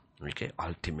come. Okay?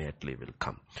 Ultimately will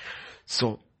come.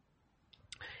 So,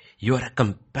 you are a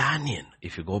companion,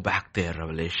 if you go back there,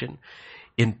 Revelation,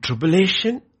 in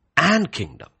tribulation and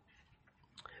kingdom.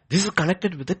 This is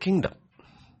connected with the kingdom.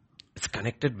 It's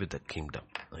connected with the kingdom.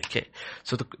 Okay.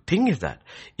 So the thing is that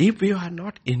if we are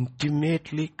not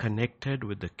intimately connected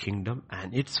with the kingdom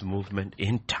and its movement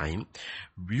in time,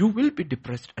 you will be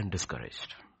depressed and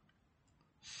discouraged.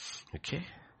 Okay.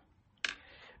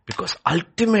 Because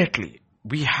ultimately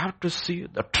we have to see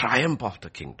the triumph of the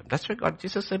kingdom. That's why God,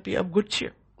 Jesus said, be of good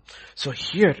cheer. So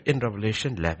here in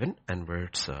Revelation 11 and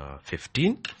verse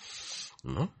 15,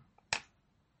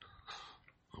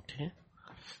 okay.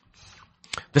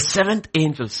 The seventh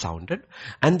angel sounded,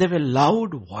 and there were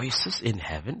loud voices in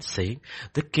heaven saying,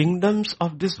 the kingdoms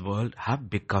of this world have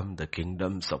become the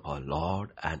kingdoms of our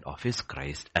Lord and of his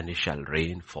Christ, and he shall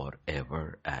reign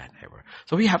forever and ever.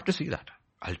 So we have to see that.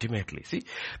 Ultimately, see,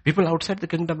 people outside the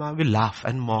kingdom will laugh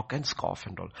and mock and scoff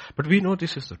and all. But we know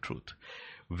this is the truth.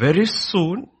 Very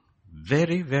soon,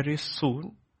 very, very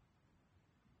soon,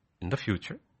 in the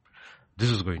future, this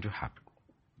is going to happen.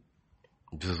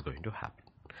 This is going to happen.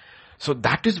 So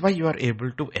that is why you are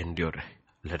able to endure.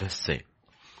 Let us say,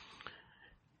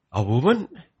 a woman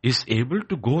is able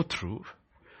to go through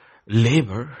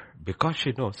labor because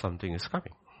she knows something is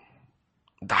coming.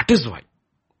 That is why.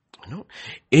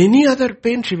 Any other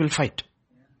pain she will fight.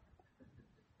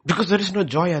 Because there is no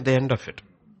joy at the end of it.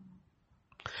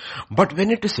 But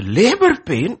when it is labor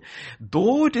pain,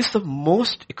 though it is the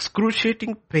most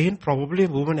excruciating pain probably a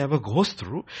woman ever goes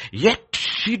through, yet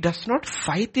she does not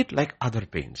fight it like other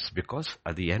pains. Because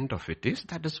at the end of it is,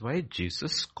 that is why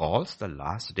Jesus calls the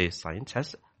last day signs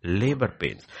as labor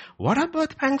pains. What are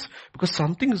birth pangs? Because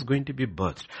something is going to be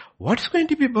birthed. What is going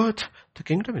to be birthed? The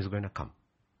kingdom is going to come.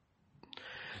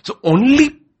 So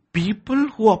only people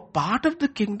who are part of the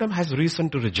kingdom has reason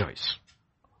to rejoice.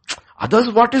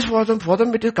 Others, what is for them? For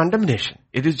them it is condemnation.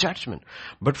 It is judgment.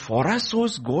 But for us who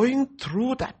is going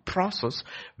through that process,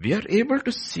 we are able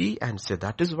to see and say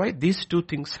that is why these two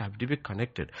things have to be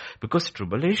connected. Because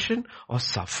tribulation or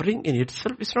suffering in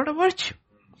itself is not a virtue.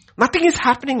 Nothing is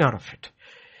happening out of it.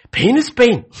 Pain is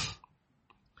pain.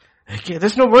 Okay,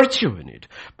 there's no virtue in it.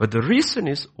 But the reason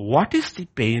is, what is the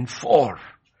pain for?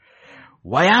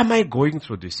 Why am I going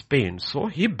through this pain? So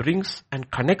he brings and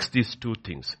connects these two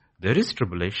things. There is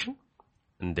tribulation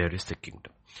and there is the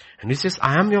kingdom. And he says,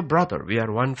 I am your brother. We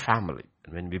are one family.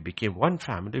 And when we became one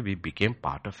family, we became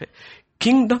part of a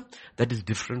kingdom that is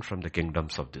different from the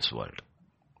kingdoms of this world.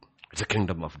 It's a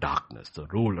kingdom of darkness. The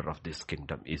ruler of this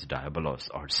kingdom is Diabolos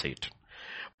or Satan.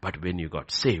 But when you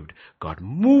got saved, God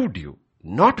moved you,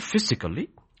 not physically,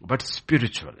 but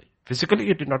spiritually. Physically,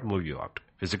 He did not move you out.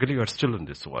 Physically, you are still in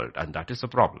this world, and that is a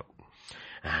problem.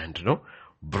 And,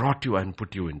 brought you and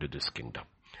put you into this kingdom.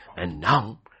 And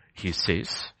now, He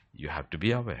says, you have to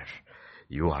be aware.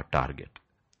 You are target.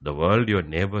 The world, your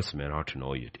neighbors may not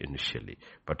know it initially,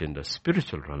 but in the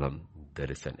spiritual realm,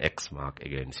 there is an X mark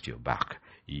against your back.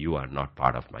 You are not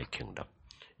part of my kingdom.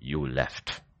 You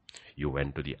left. You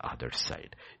went to the other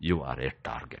side. You are a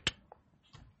target.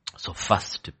 So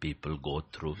first, people go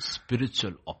through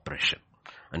spiritual oppression,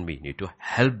 and we need to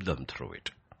help them through it.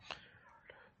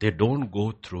 They don't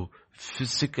go through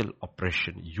physical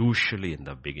oppression usually in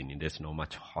the beginning. There's no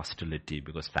much hostility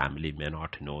because family may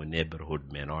not know,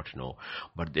 neighborhood may not know,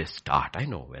 but they start. I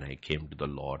know when I came to the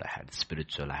Lord, I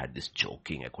had this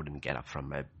choking. I couldn't get up from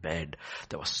my bed.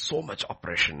 There was so much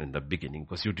oppression in the beginning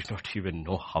because you did not even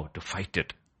know how to fight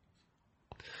it.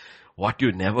 What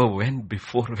you never went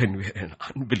before when we were an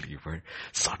unbeliever,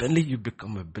 suddenly you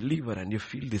become a believer and you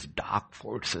feel these dark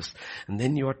forces. And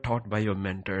then you are taught by your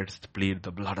mentors to plead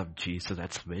the blood of Jesus.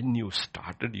 That's when you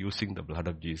started using the blood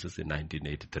of Jesus in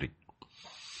 1983.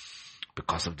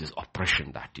 Because of this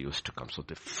oppression that used to come. So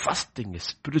the first thing is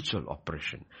spiritual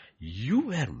oppression. You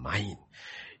were mine.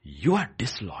 You are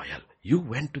disloyal. You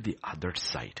went to the other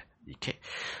side. Okay.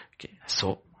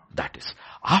 So that is.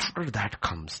 After that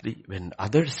comes when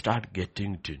others start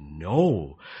getting to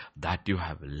know that you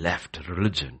have left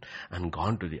religion and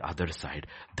gone to the other side,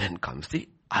 then comes the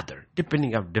other.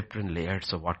 Depending on different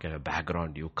layers of what kind of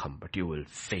background you come, but you will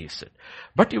face it.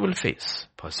 But you will face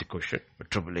persecution,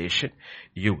 tribulation,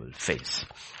 you will face.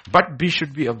 But we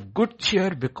should be of good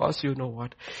cheer because you know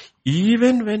what?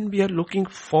 Even when we are looking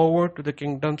forward to the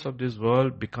kingdoms of this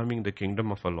world becoming the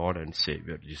kingdom of our Lord and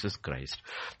Savior, Jesus Christ,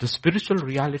 the spiritual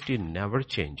reality never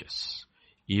changes.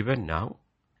 Even now,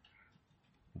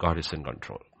 God is in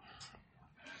control.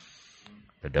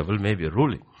 The devil may be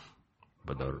ruling,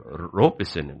 but the rope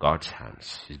is in God's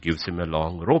hands. He gives him a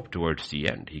long rope towards the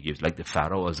end. He gives, like the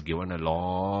Pharaoh was given a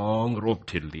long rope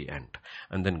till the end.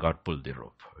 And then God pulled the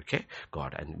rope. Okay?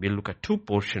 God. And we'll look at two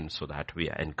portions so that we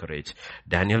encourage.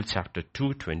 Daniel chapter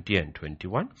 2, 20 and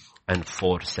 21 and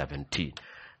 4:17.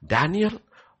 Daniel,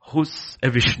 who's a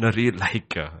visionary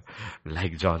like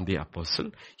John the Apostle,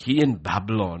 he in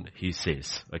Babylon, he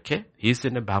says, okay? He's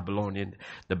in the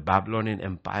Babylonian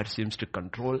Empire seems to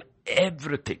control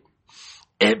everything.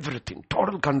 Everything,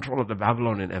 total control of the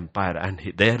Babylonian Empire. And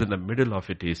there in the middle of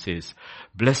it, he says,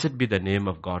 blessed be the name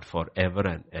of God forever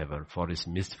and ever, for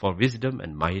wisdom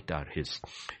and might are his.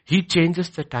 He changes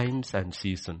the times and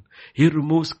season. He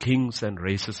removes kings and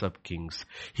raises up kings.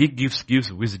 He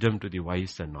gives wisdom to the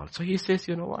wise and all. So he says,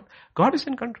 you know what? God is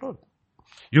in control.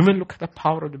 You may look at the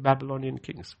power of the Babylonian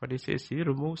kings, but he says he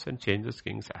removes and changes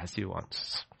kings as he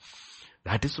wants.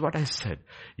 That is what I said.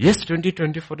 Yes,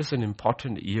 2024 is an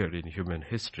important year in human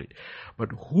history. But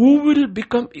who will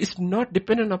become is not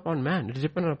dependent upon man. It is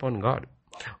dependent upon God.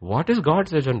 What is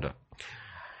God's agenda?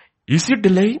 Is it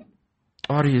delaying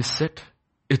or is it,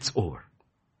 it's over?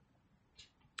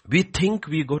 We think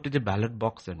we go to the ballot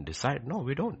box and decide. No,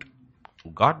 we don't.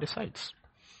 God decides.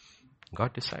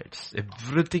 God decides.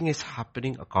 Everything is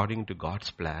happening according to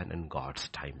God's plan and God's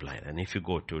timeline. And if you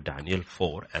go to Daniel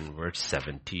 4 and verse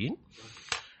 17,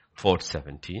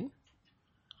 4:17,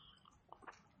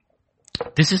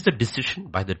 this is the decision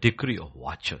by the decree of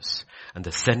watchers and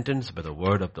the sentence by the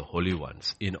word of the holy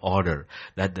ones, in order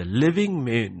that the living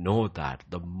may know that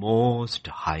the Most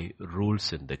High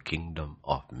rules in the kingdom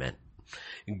of men,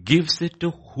 gives it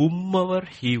to whomever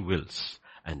he wills,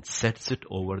 and sets it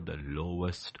over the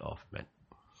lowest of men.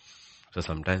 So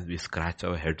sometimes we scratch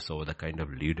our heads over the kind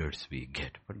of leaders we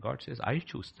get. But God says, I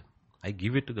choose them. I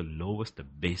give it to the lowest, the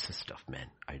basest of men.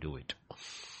 I do it.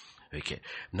 Okay.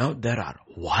 Now there are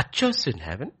watchers in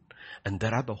heaven and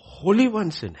there are the holy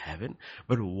ones in heaven.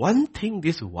 But one thing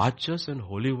these watchers and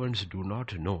holy ones do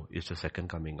not know is the second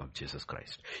coming of Jesus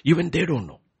Christ. Even they don't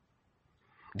know.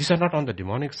 These are not on the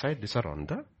demonic side. These are on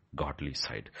the godly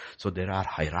side. So there are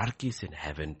hierarchies in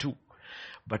heaven too.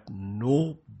 But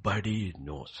nobody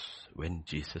knows when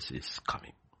Jesus is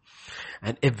coming.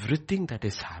 And everything that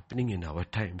is happening in our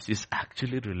times is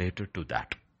actually related to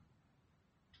that.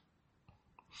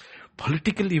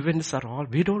 Political events are all,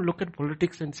 we don't look at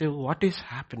politics and say, what is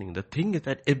happening? The thing is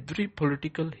that every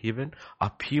political event,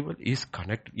 upheaval is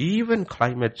connected. Even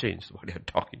climate change, what you're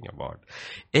talking about.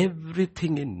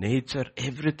 Everything in nature,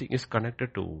 everything is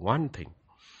connected to one thing.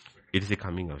 It is the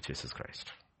coming of Jesus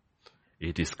Christ.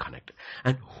 It is connected.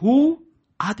 And who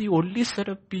are the only set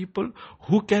of people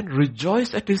who can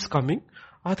rejoice at his coming?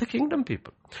 Are the kingdom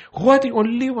people. Who are the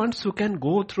only ones who can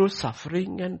go through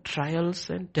suffering and trials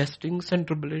and testings and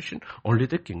tribulation? Only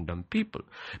the kingdom people.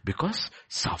 Because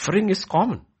suffering is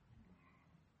common.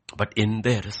 But in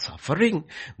their suffering,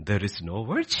 there is no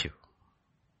virtue.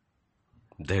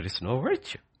 There is no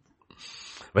virtue.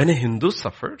 When a Hindu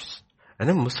suffers, and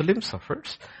a Muslim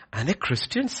suffers, and a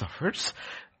Christian suffers,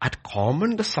 at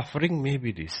common the suffering may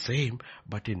be the same,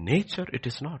 but in nature it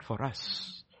is not for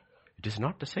us. It is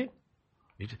not the same.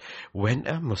 When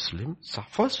a Muslim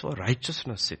suffers for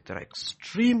righteousness' sake, there are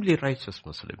extremely righteous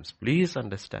Muslims. Please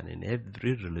understand, in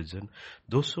every religion,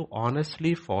 those who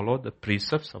honestly follow the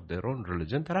precepts of their own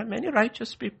religion, there are many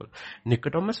righteous people.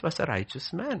 Nicodemus was a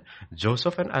righteous man.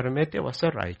 Joseph and Arimathea was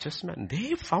a righteous man.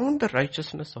 They found the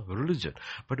righteousness of religion.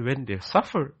 But when they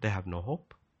suffer, they have no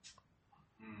hope.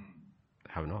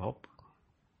 They have no hope.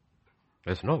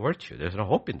 There's no virtue. There's no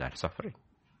hope in that suffering.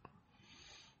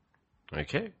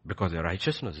 Okay, because their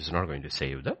righteousness is not going to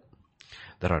save them.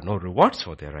 There are no rewards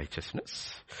for their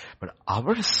righteousness. But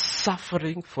our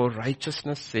suffering for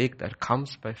righteousness' sake that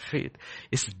comes by faith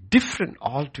is different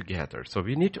altogether. So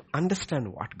we need to understand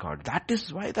what God. That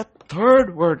is why the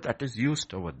third word that is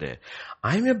used over there.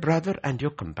 I'm a brother and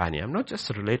your companion. I'm not just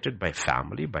related by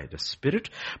family, by the Spirit,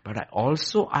 but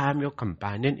I am your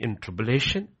companion in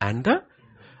tribulation and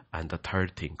the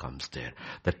third thing comes there.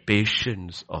 The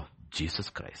patience of Jesus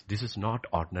Christ. This is not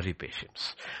ordinary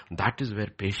patience. That is where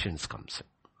patience comes in.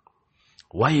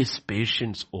 Why is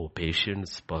patience? Oh,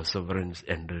 patience, perseverance,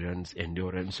 endurance,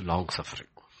 long suffering.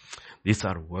 These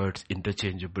are words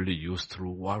interchangeably used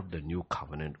throughout the new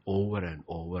covenant over and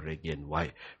over again.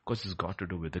 Why? Because it's got to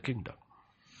do with the kingdom.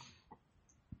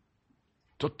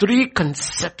 So three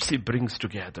concepts he brings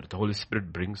together. The Holy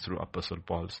Spirit brings through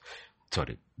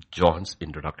John's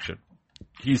introduction.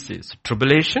 He says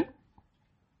tribulation,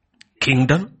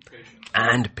 kingdom,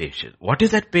 and patience. What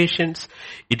is that patience?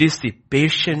 It is the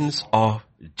patience of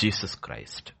Jesus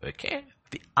Christ. Okay?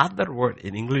 The other word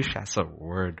in English has a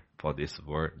word for this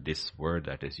word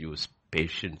that is used,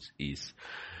 patience, is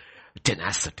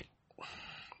tenacity.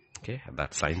 Okay? And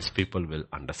that science people will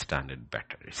understand it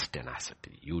better. It's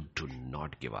tenacity. You do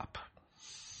not give up.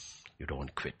 You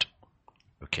don't quit.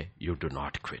 Okay? You do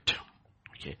not quit.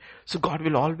 Okay. So God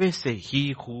will always say,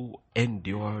 he who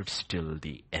endured till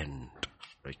the end.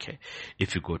 Okay.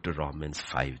 If you go to Romans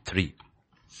 5:3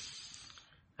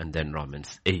 and then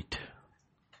Romans 8.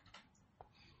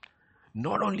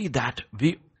 Not only that,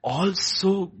 we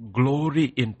also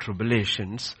glory in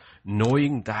tribulations,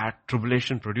 knowing that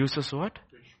tribulation produces what?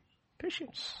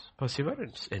 Patience,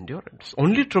 perseverance, endurance.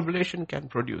 Only tribulation can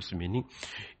produce, meaning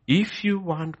if you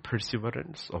want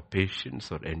perseverance or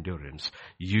patience or endurance,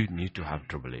 you need to have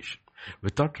tribulation.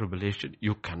 Without tribulation,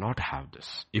 you cannot have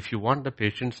this. If you want the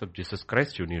patience of Jesus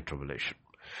Christ, you need tribulation.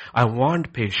 I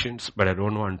want patience, but I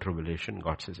don't want tribulation.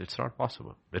 God says it's not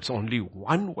possible. There's only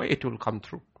one way it will come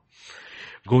through.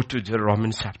 Go to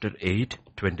Romans chapter 8,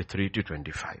 23 to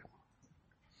 25.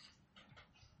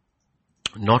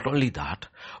 Not only that,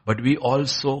 but we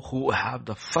also who have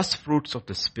the first fruits of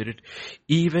the Spirit,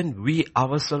 even we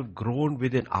ourselves groan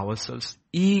within ourselves,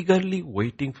 eagerly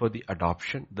waiting for the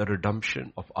adoption, the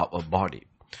redemption of our body.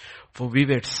 For we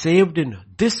were saved in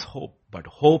this hope, but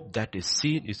hope that is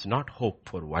seen is not hope.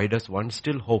 For why does one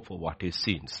still hope for what is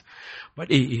seen?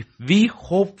 But if we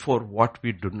hope for what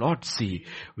we do not see,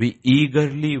 we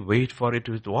eagerly wait for it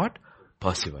with what?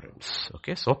 Perseverance.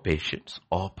 Okay, so patience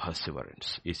or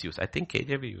perseverance is used. I think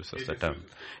KJV uses the term.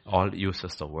 All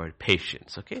uses the word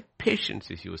patience. Okay, patience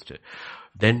is used.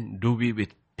 Then do we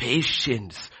with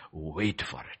patience wait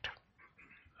for it?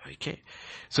 Okay,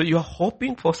 so you are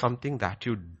hoping for something that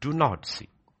you do not see.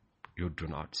 You do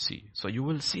not see. So you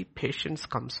will see patience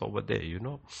comes over there. You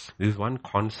know, this is one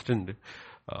constant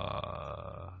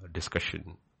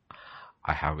discussion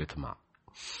I have with Ma.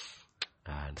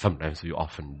 And sometimes we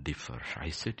often differ. I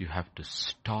said you have to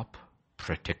stop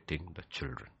protecting the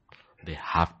children. They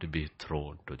have to be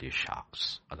thrown to the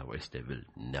sharks. Otherwise they will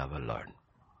never learn.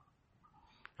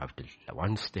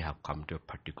 Once they have come to a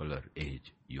particular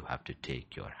age, you have to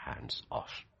take your hands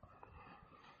off.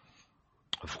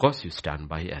 Of course, you stand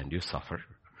by and you suffer.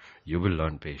 You will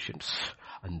learn patience.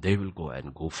 And they will go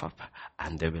and goof up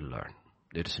and they will learn.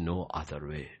 There is no other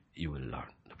way you will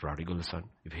learn. The prodigal son,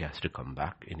 if he has to come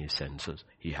back in his senses,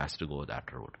 he has to go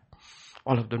that road.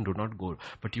 All of them do not go,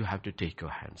 but you have to take your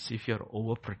hands. If you are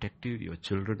overprotective, your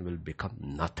children will become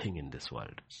nothing in this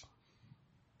world.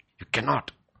 You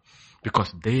cannot,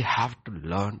 because they have to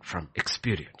learn from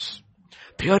experience.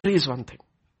 Theory is one thing.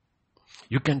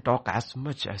 You can talk as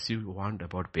much as you want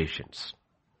about patience,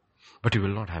 but you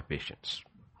will not have patience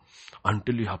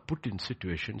until you have put in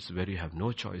situations where you have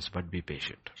no choice but be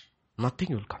patient.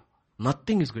 Nothing will come.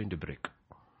 Nothing is going to break.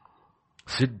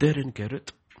 Sit there in Kerith.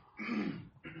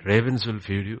 Ravens will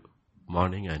feed you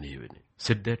morning and evening.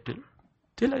 Sit there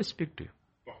till I speak to you.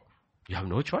 You have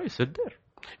no choice. Sit there.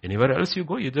 Anywhere else you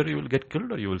go, either you will get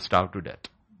killed or you will starve to death.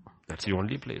 That's the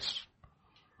only place.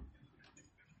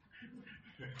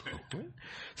 Okay.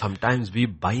 Sometimes we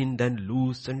bind and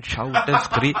loose and shout and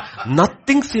scream.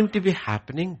 Nothing seems to be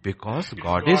happening because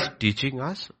God is teaching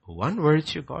us one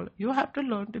virtue called, you have to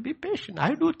learn to be patient.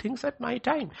 I do things at my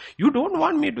time. You don't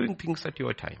want me doing things at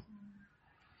your time.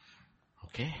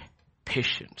 Okay,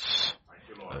 patience.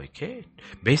 Okay,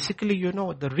 basically,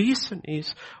 the reason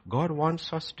is God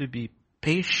wants us to be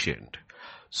patient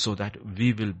so that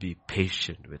we will be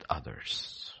patient with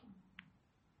others.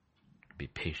 Be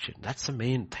patient. That's the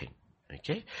main thing.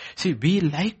 Okay, see, we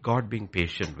like God being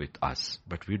patient with us,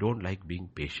 but we don't like being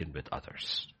patient with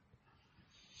others.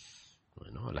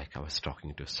 Like when I was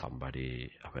talking to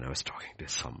somebody,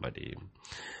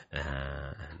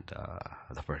 and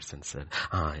the person said,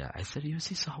 yeah. I said, you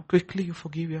see so how quickly you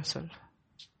forgive yourself.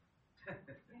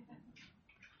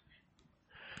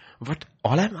 But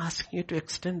all I'm asking you to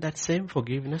extend that same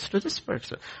forgiveness to this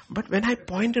person. But when I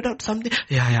pointed out something,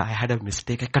 I had a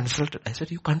mistake. I consulted. I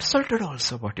said, you consulted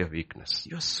also about your weakness.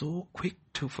 You're so quick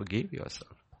to forgive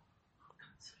yourself.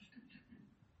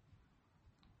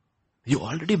 You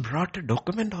already brought a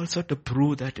document also to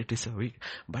prove that it is a weak.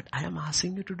 But I am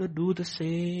asking you to do the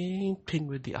same thing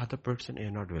with the other person. You're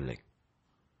not willing.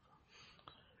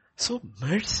 So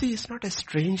mercy is not a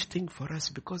strange thing for us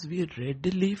because we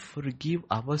readily forgive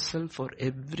ourselves for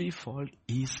every fault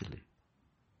easily.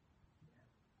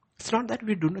 It's not that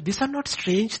we do not. These are not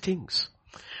strange things.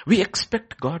 We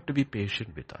expect God to be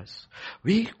patient with us.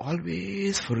 We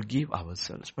always forgive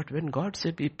ourselves. But when God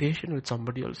says be patient with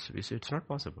somebody else, we say it's not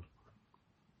possible.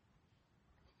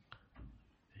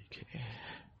 Okay.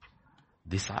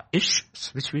 These are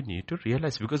issues which we need to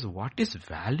realize because what is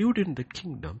valued in the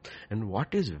kingdom and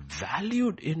what is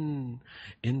valued in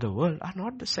the world are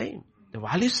not the same. The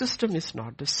value system is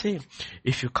not the same.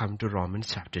 If you come to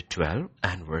Romans chapter 12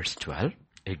 and verse 12,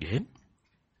 again,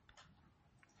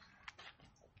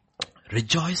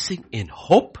 rejoicing in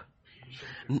hope,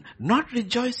 not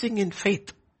rejoicing in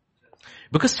faith.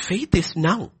 Because faith is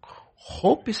now.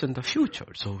 Hope is in the future.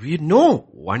 So we know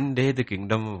one day the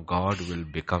kingdom of God will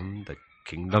become the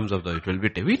kingdoms of it will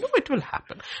be, we know it will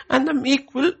happen. And the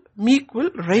meek will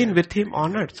reign with him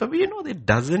on earth. So we know it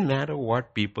doesn't matter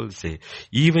what people say.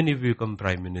 Even if you become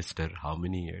prime minister, how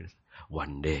many years?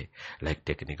 One day, like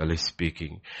technically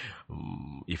speaking,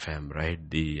 if I am right,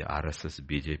 the RSS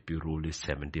BJP rule is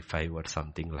 75 or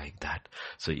something like that.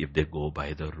 So if they go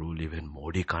by the rule, even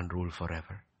Modi can't rule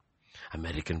forever.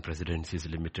 American presidency is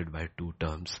limited by 2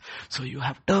 terms. So you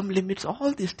have term limits,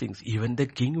 all these things. Even the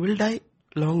king will die.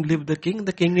 Long live the king.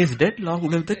 The king is dead. Long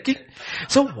live the king.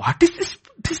 So what is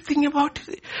this thing about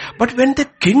it? But when the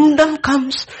kingdom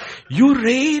comes, you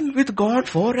reign with God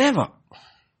forever.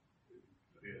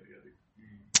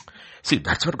 See,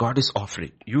 that's what God is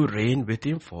offering. You reign with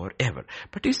him forever.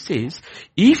 But he says,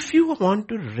 if you want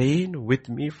to reign with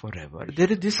me forever,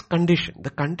 there is this condition.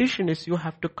 The condition is you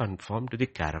have to conform to the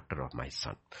character of my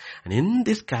son. And in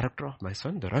this character of my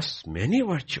son, there are many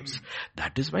virtues.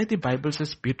 That is why the Bible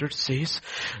says, Peter says,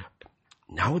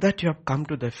 now that you have come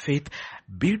to the faith,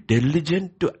 be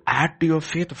diligent to add to your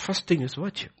faith. The first thing is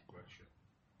virtue.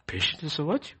 Patience is a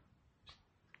virtue.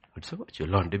 It's a virtue.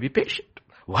 Learn to be patient.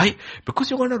 Why? Because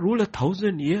you're going to rule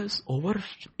 1,000 years over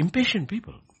impatient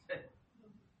people.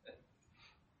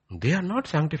 They are not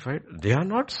sanctified. They are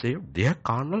not saved. They are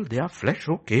carnal. They are flesh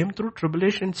who came through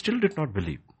tribulation and still did not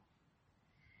believe.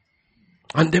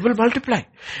 And they will multiply.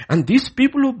 And these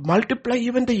people who multiply,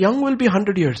 even the young will be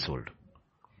 100 years old.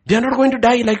 They are not going to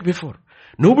die like before.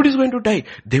 Nobody is going to die.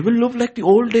 They will live like the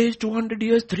old days, 200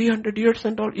 years, 300 years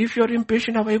and all. If you are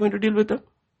impatient, how are you going to deal with them?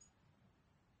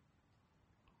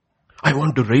 I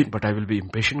want to reign, but I will be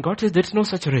impatient. God says there is no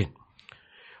such reign.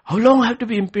 How long have to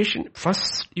be impatient?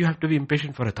 First, you have to be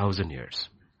impatient for 1,000 years.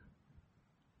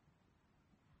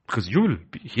 Because you will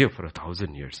be here for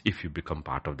 1,000 years if you become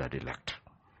part of that elect.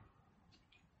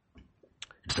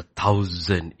 It's a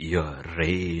 1,000-year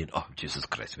reign of Jesus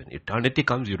Christ. When eternity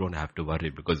comes, you don't have to worry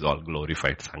because all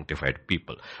glorified, sanctified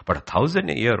people. But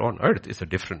 1,000-year on earth is a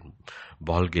different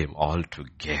ball game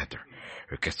altogether.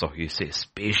 Okay, so he says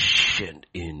patient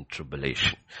in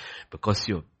tribulation. Because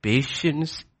your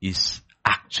patience is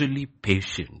actually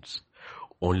patience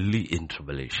only in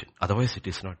tribulation. Otherwise it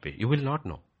is not patience. You will not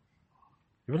know.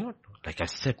 You will not know. Like I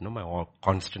said, my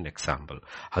constant example.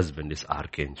 Husband is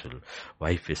archangel.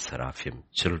 Wife is seraphim.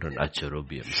 Children are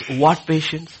cherubims. What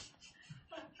patience?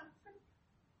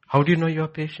 How do you know you are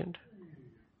patient?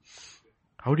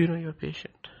 How do you know you are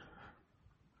patient?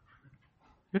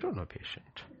 You don't know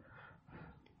patient.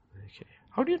 Okay.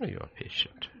 How do you know you are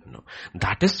patient? No.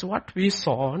 That is what we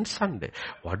saw on Sunday.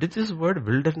 What does this word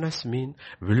wilderness mean?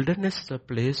 Wilderness is a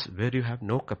place where you have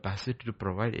no capacity to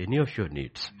provide any of your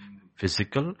needs.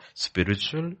 Physical,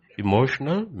 spiritual,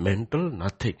 emotional, mental,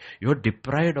 nothing. You are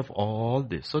deprived of all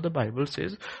this. So the Bible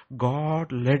says,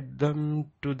 God led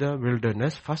them to the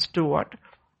wilderness. First to what?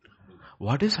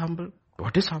 What is humble?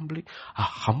 What is humbling? A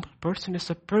humble person is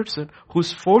a person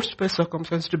who's forced by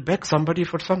circumstance to beg somebody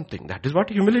for something. That is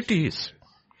what humility is.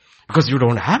 Because you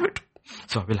don't have it.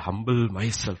 So I will humble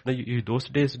myself. Now, those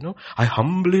days, I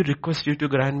humbly request you to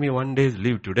grant me 1 day's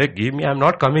leave. Today, give me, I'm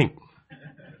not coming.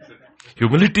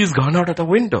 Humility is gone out of the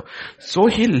window. So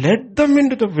he led them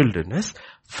into the wilderness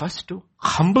first to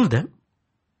humble them.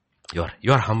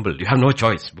 You are humbled. You have no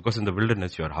choice because in the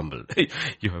wilderness you are humbled.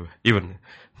 Even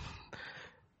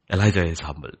Elijah is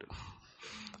humbled.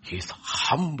 He is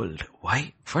humbled.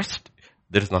 Why? First,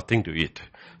 there is nothing to eat.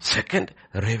 Second,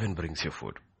 a raven brings you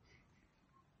food.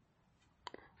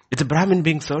 It's a Brahmin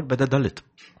being served by the Dalit.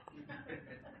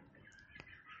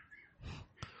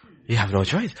 You have no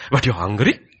choice. But you're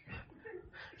hungry.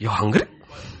 You're hungry?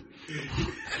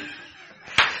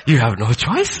 You have no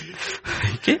choice.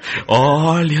 Okay?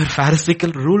 All your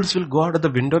Pharisaical rules will go out of the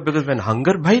window because when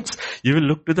hunger bites, you will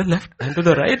look to the left and to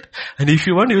the right. And if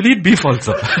you want, you will eat beef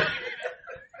also.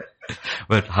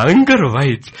 But hunger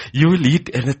bites, you will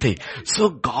eat anything. So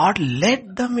God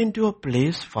led them into a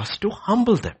place first to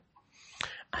humble them.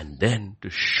 And then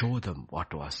to show them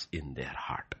what was in their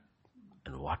heart.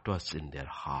 And what was in their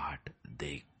heart,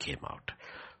 they came out.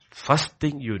 First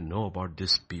thing you know about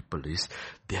these people is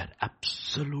they are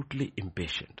absolutely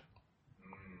impatient.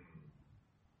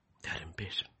 They are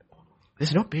impatient.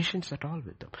 There's no patience at all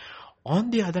with them. On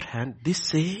the other hand, the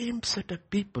same set of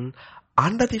people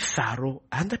under the Pharaoh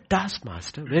and the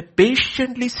taskmaster were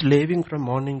patiently slaving from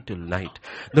morning till night.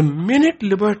 The minute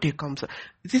liberty comes,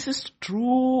 this is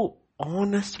true,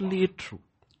 honestly true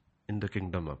in the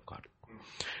kingdom of God.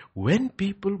 When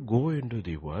people go into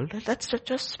the world, that's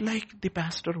just like the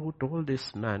pastor who told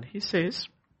this man. He says,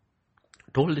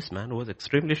 told this man who was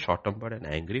extremely short-tempered and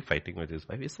angry, fighting with his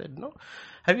wife. He said, no.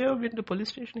 Have you ever been to police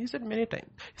station? He said, many times.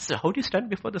 He said, how do you stand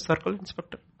before the circle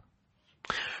inspector?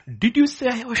 Did you say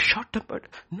I was short-tempered?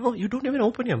 No, you don't even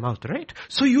open your mouth, right?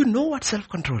 So you know what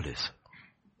self-control is.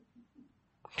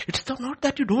 It's not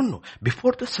that you don't know.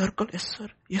 Before the circle, yes sir,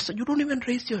 you don't even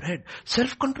raise your head.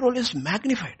 Self-control is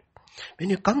magnified. When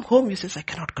you come home, he says, I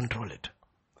cannot control it.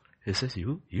 He says,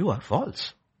 you are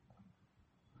false.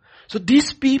 So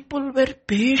these people were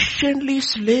patiently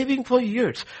slaving for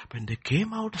years. When they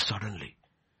came out suddenly,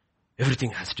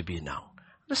 everything has to be now.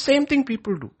 The same thing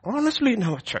people do, honestly, in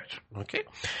our church. Okay?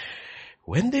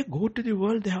 When they go to the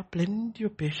world, they have plenty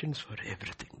of patience for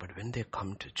everything. But when they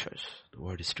come to church, the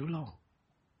word is too long.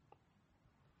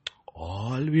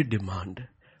 All we demand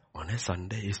on a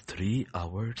Sunday is 3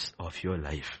 hours of your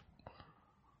life.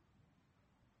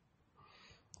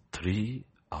 3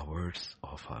 hours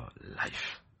of our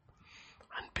life.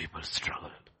 And people struggle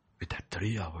with that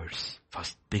 3 hours.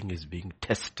 First thing is being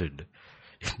tested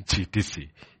in GTC.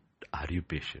 Are you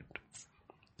patient?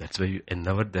 That's why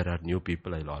whenever there are new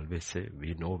people, I'll always say,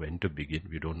 we know when to begin,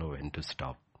 we don't know when to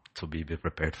stop. So be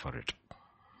prepared for it.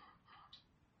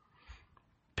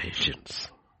 Patience.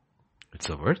 It's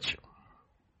a virtue.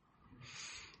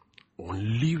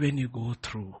 Only when you go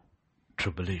through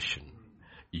tribulation,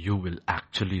 you will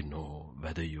actually know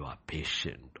whether you are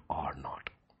patient or not.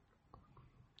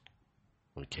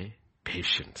 Okay?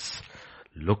 Patience.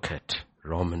 Look at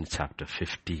Romans chapter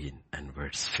 15 and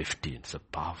verse 15. It's a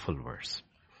powerful verse.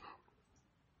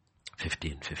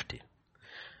 15.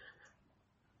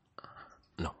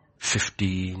 No,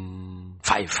 15,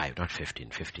 5, not 15,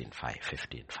 5,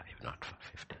 not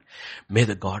 15. May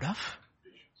the God of,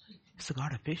 it's the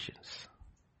God of patience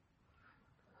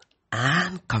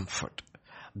and comfort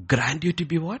grant you to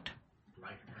be what?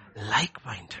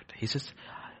 Like-minded. He says,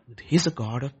 he's a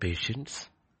God of patience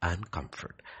and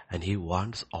comfort. And he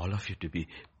wants all of you to be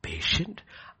patient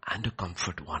and to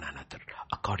comfort one another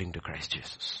according to Christ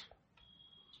Jesus.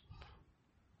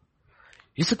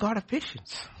 He's a God of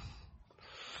patience.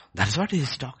 That's what he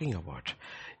is talking about.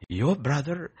 Your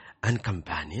brother and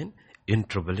companion in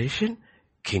tribulation,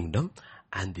 kingdom,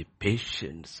 and the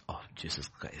patience of Jesus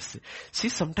Christ. See,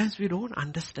 sometimes we don't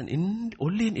understand.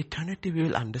 Only in eternity we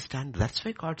will understand. That's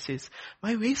why God says,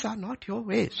 my ways are not your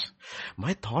ways.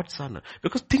 My thoughts are not.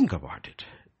 Because think about it.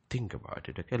 Think about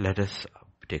it. Okay, let us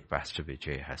take Pastor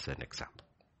Vijay as an example.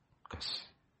 Because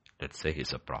let's say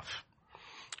he's a prof.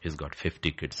 He's got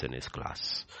 50 kids in his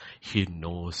class. He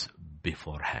knows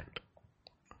beforehand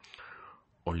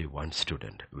only one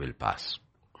student will pass.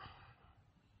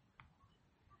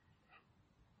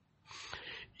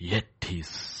 Yet he's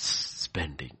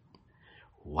spending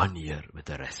 1 year with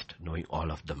the rest, knowing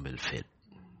all of them will fail.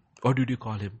 What did you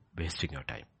call him? Wasting your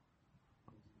time.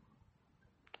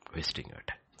 Wasting your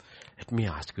time. Let me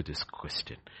ask you this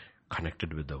question,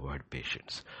 connected with the word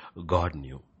patience. God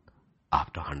knew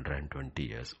after 120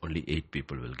 years, only 8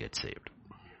 people will get saved.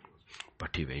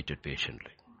 But he waited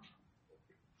patiently.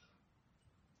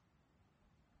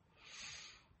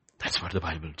 That's what the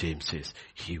Bible, James says.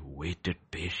 He waited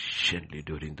patiently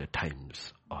during the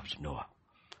times of Noah.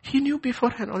 He knew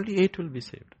beforehand only 8 will be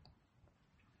saved.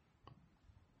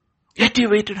 Yet he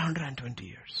waited 120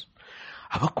 years.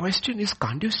 Our question is,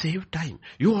 can't you save time?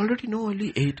 You already know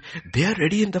only 8. They are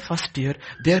ready in the first year.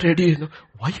 They are ready.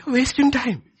 Why are you wasting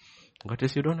time? God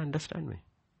says, you don't understand me.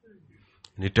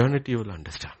 In eternity you will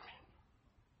understand me.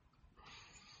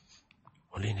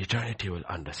 Only in eternity you will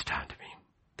understand me.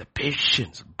 The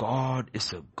patience. God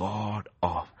is a God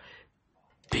of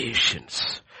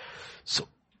patience. So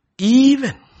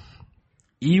even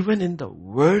in the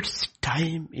worst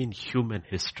time in human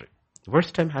history, the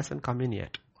worst time hasn't come in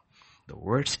yet. The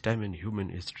worst time in human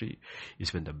history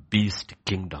is when the beast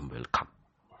kingdom will come.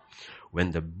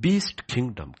 When the beast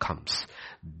kingdom comes,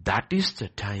 that is the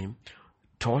time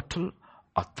total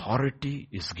authority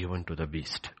is given to the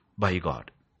beast by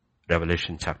God.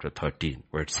 Revelation chapter 13,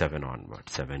 verse 7 onward,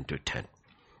 7 to 10.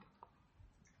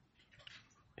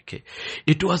 Okay.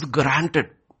 It was granted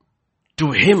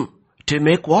to him to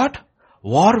make what?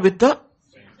 War with the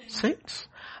saints.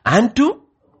 And to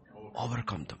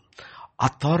overcome them.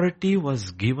 Authority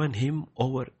was given him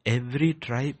over every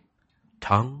tribe,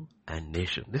 tongue, and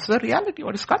nation. This is the reality,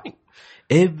 what is coming.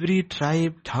 Every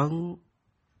tribe, tongue,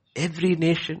 every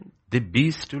nation, the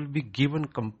beast will be given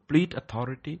complete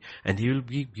authority, and he will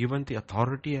be given the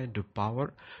authority and the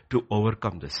power to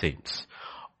overcome the saints.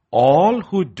 All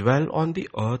who dwell on the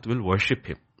earth will worship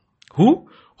him. Who?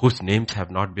 Whose names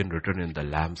have not been written in the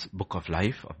Lamb's book of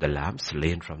life of the Lamb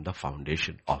slain from the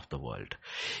foundation of the world.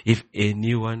 If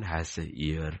anyone has an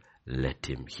ear, let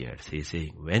him hear. So he's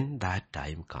saying, when that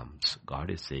time comes, God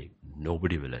is saying,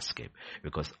 nobody will escape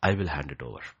because I will hand it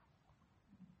over.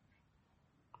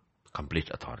 Complete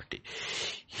authority.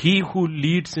 He who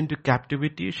leads into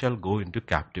captivity shall go into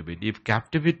captivity. If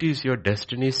captivity is your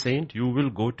destiny, saint, you will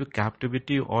go to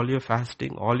captivity. All your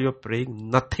fasting, all your praying,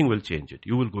 nothing will change it.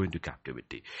 You will go into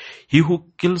captivity. He who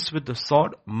kills with the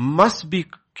sword must be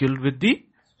killed with the,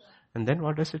 and then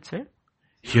what does it say?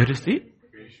 Here is the,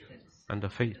 and the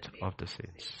faith of the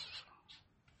saints.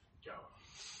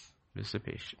 This is the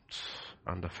patience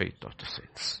and the faith of the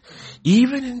saints.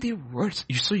 Even in the words,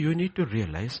 so you need to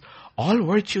realize all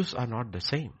virtues are not the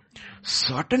same.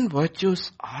 Certain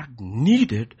virtues are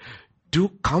needed to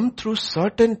come through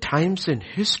certain times in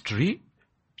history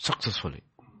successfully.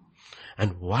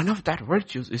 And one of that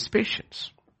virtues is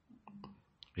patience.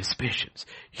 Is patience.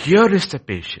 Here is the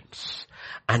patience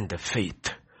and the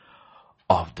faith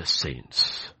of the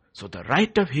saints. So the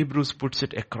writer of Hebrews puts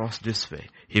it across this way.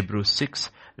 Hebrews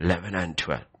 6, 11 and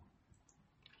 12.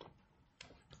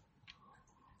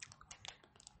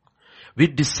 We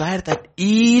desire that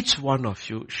each one of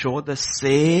you show the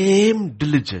same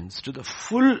diligence to the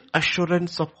full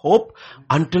assurance of hope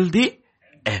until the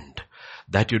end.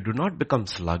 That you do not become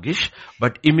sluggish,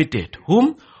 but imitate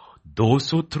whom? Those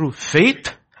who through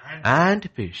faith and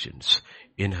patience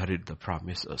inherit the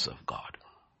promises of God.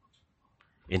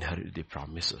 Inherit the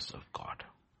promises of God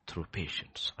through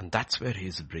patience. And that's where he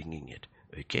is bringing it.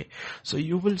 Okay. So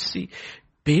you will see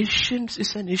patience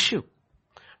is an issue.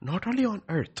 Not only on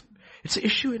earth. It's an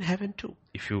issue in heaven too.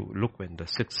 If you look when the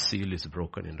 6th seal is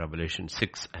broken in Revelation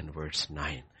 6 and verse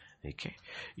 9. Okay.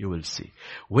 You will see.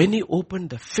 When he opened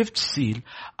the 5th seal,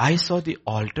 I saw the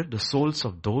altar, the souls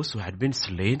of those who had been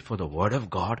slain for the word of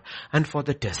God and for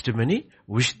the testimony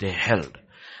which they held.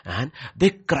 And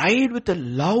they cried with a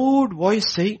loud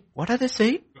voice saying, what are they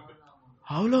saying?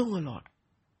 How long, O Lord?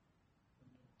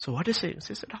 So what is saying?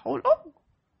 They said, how long?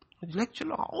 Lecture,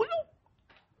 how long?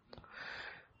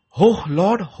 Oh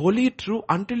Lord, holy, true,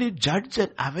 until you judge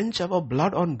and avenge our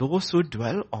blood on those who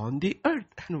dwell on the earth.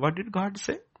 And what did God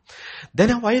say?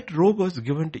 Then a white robe was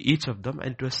given to each of them,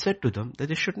 and it was said to them that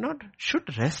they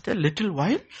should rest a little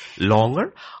while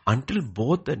longer until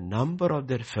both the number of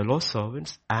their fellow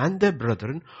servants and their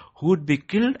brethren who would be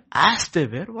killed as they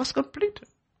were was completed.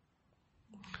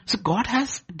 So God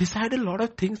has decided a lot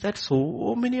of things that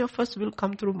so many of us will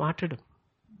come through martyrdom.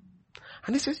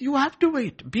 And he says, you have to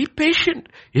wait. Be patient.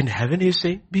 In heaven he's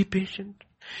saying, be patient.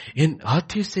 In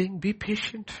earth he's saying, be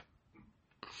patient.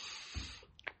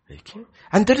 Okay?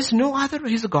 And there is no other way.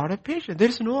 He's a God of patience. There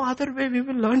is no other way we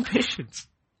will learn patience.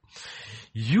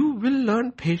 You will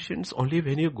learn patience only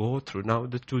when you go through. Now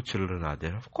the two children are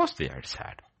there. Of course they are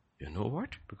sad. You know what?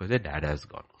 Because their dad has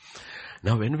gone.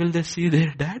 Now when will they see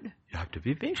their dad? You have to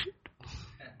be patient.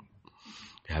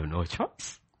 You have no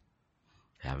choice.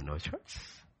 You have no choice.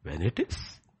 When it is,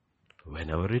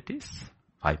 whenever it is,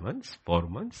 5 months, 4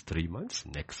 months, 3 months,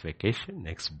 next vacation,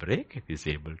 next break, if he's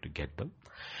able to get them,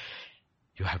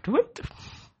 you have to wait.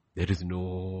 There is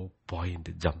no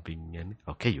point jumping in.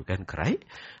 Okay, you can cry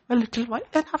a little while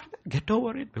and after that, get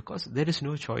over it because there is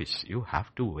no choice. You have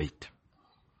to wait.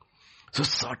 So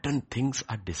certain things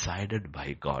are decided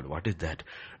by God. What is that?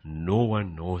 No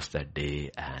one knows the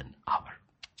day and hour.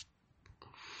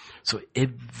 So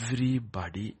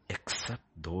everybody except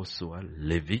those who are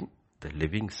living, the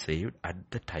living saved at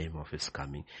the time of his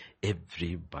coming,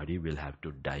 everybody will have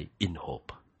to die in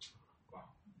hope.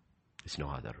 There's no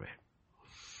other way.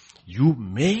 You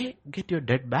may get your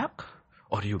dead back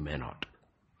or you may not.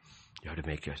 You have to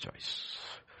make your choice.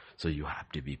 So you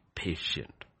have to be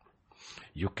patient.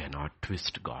 You cannot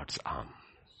twist God's arm.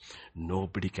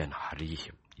 Nobody can hurry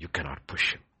him. You cannot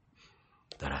push him.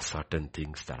 There are certain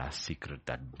things that are secret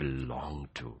that belong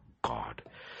to God.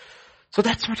 So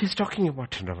that's what he's talking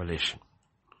about in Revelation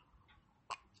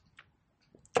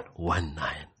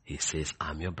 1:9. He says,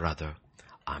 I'm your brother.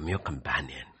 I'm your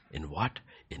companion. In what?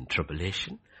 In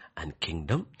tribulation and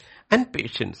kingdom and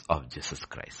patience of Jesus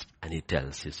Christ. And he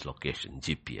tells his location,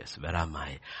 GPS. Where am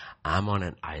I? I'm on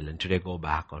an island. Today go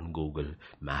back on Google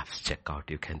Maps, check out.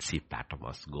 You can see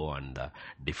Patmos. Go on the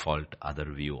default other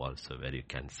view also where you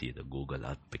can see the Google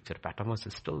Earth picture. Patmos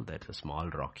is still there. It's a small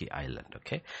rocky island.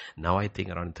 Okay. Now I think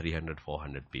around 300,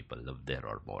 400 people live there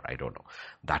or more. I don't know.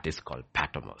 That is called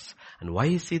Patmos. And why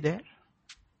is he there?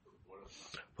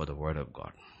 For the word of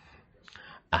God.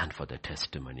 And for the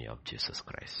testimony of Jesus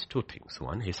Christ. Two things.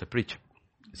 One, he's a preacher.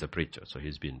 He's a preacher. So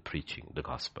he's been preaching the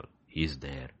gospel. He's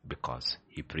there because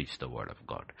he preached the word of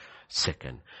God.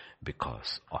 Second,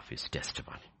 because of his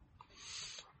testimony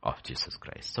of Jesus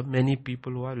Christ. So many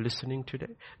people who are listening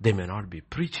today, they may not be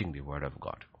preaching the word of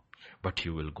God. But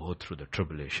you will go through the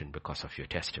tribulation because of your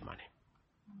testimony.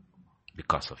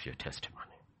 Because of your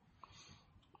testimony.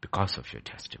 Because of your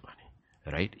testimony.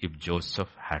 Right? If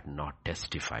Joseph had not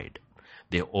testified,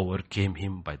 they overcame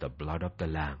him by the blood of the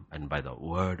Lamb and by the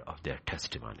word of their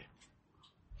testimony.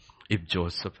 If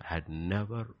Joseph had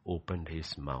never opened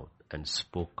his mouth and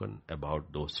spoken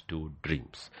about those two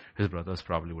dreams, his brothers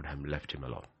probably would have left him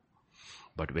alone.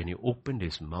 But when he opened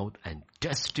his mouth and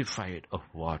testified of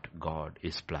what God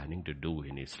is planning to do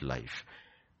in his life,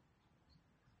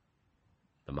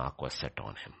 the mark was set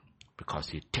on him because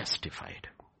he testified.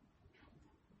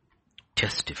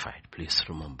 Testified, please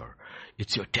remember.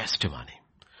 It's your testimony.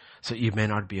 So you may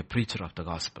not be a preacher of the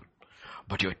gospel,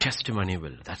 but your testimony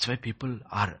will. That's why people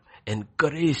are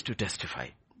encouraged to testify.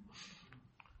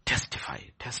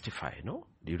 Testify, no?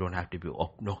 You don't have to be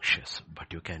obnoxious,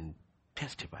 but you can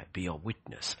testify, be a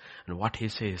witness. And what he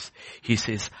says,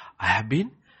 I have been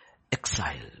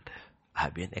exiled. I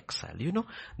have been exiled. You know,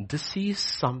 this is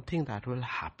something that will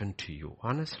happen to you.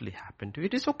 Honestly happen to you.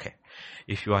 It is okay.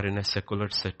 If you are in a secular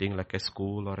setting like a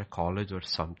school or a college or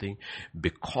something,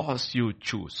 because you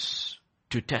choose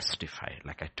to testify,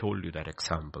 like I told you that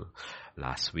example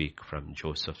last week from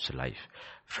Joseph's life.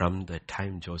 From the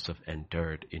time Joseph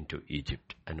entered into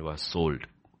Egypt and was sold,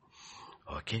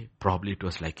 okay, probably it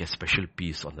was like a special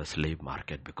piece on the slave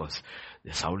market because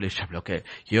the Saulish have, okay,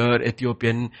 here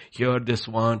Ethiopian, here this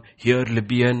one, here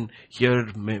Libyan, here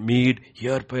Mede,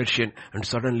 here Persian, and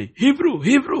suddenly Hebrew,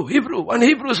 one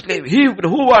Hebrew slave, Hebrew,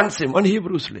 who wants him? One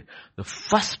Hebrew slave. The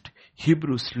first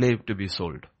Hebrew slave to be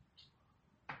sold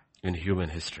in human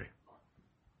history.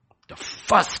 The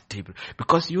first Hebrew.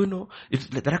 Because you know,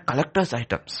 there are collector's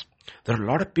items. There are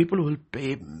a lot of people who will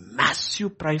pay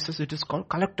massive prices. It is called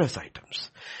collector's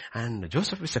items. And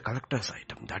Joseph is a collector's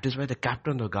item. That is why the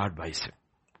captain of the guard buys him.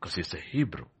 Because he's a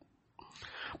Hebrew.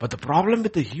 But the problem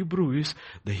with the Hebrews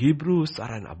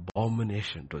are an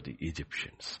abomination to the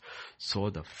Egyptians.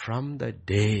 So from the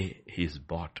day he is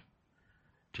bought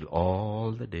till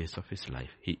all the days of his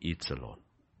life, he eats alone.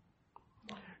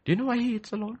 Do you know why he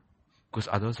eats alone? Because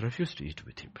others refuse to eat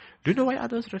with him. Do you know why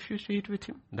others refuse to eat with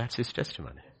him? That's his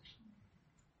testimony.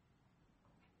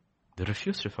 They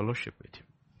refuse to fellowship with him.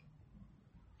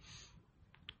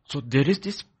 So there is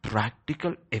this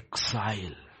practical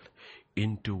exile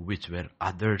into which where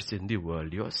others in the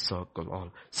world, your circle,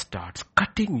 all starts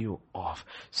cutting you off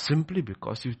simply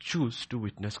because you choose to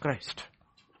witness Christ.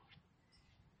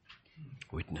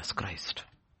 Witness Christ.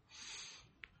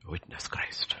 Witness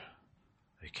Christ.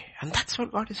 Okay, and that's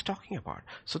what God is talking about.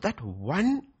 So that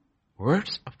one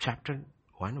verse of chapter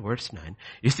 1 verse 9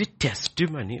 is the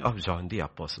testimony of John the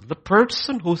Apostle, the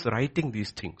person who's writing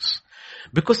these things.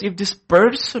 Because if this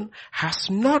person has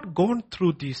not gone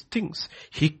through these things,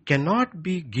 he cannot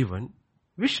be given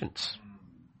visions.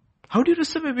 How do you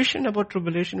receive a vision about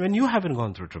tribulation when you haven't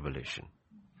gone through tribulation?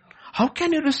 How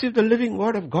can you receive the living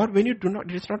word of God when it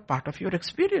is not part of your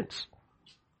experience?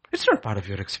 It's not part of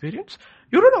your experience.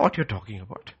 You don't know what you're talking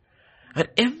about. And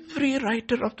every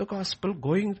writer of the gospel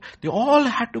they all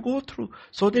had to go through.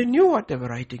 So they knew what they were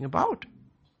writing about.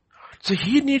 So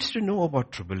he needs to know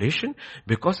about tribulation,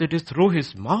 because it is through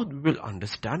his mouth we will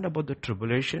understand about the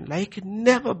tribulation like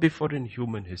never before in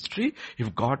human history.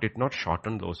 If God did not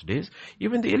shorten those days,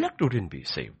 even the elect wouldn't be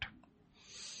saved.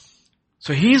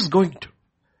 So he is going to.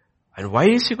 And why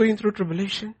is he going through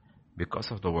tribulation? Because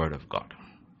of the word of God.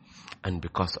 And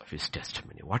because of his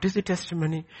testimony. What is the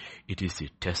testimony? It is the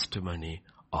testimony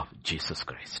of Jesus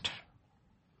Christ.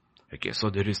 Okay, so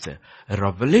there is a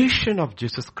revelation of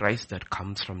Jesus Christ that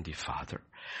comes from the Father.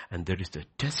 And there is the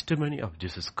testimony of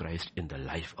Jesus Christ in the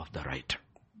life of the writer.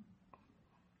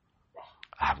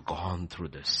 I have gone through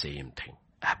the same thing.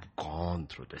 I have gone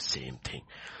through the same thing.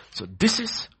 So this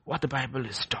is what the Bible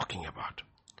is talking about.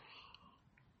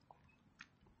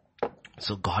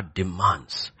 So God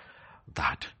demands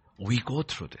that we go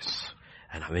through this.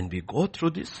 And when we go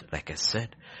through this, like I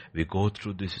said, we go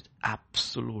through this with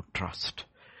absolute trust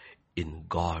in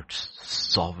God's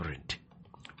sovereignty.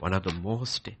 One of the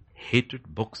most hated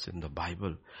books in the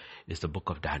Bible is the book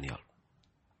of Daniel.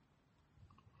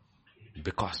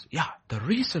 Because, the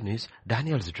reason is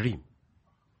Daniel's dream.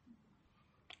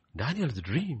 Daniel's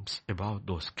dreams about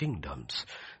those kingdoms,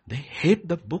 they hate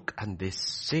the book and they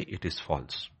say it is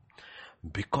false.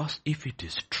 Because if it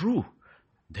is true,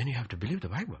 then you have to believe the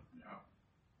Bible.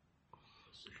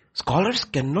 Scholars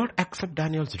cannot accept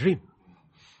Daniel's dream.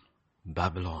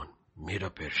 Babylon,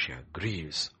 Medo-Persia,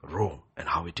 Greece, Rome, and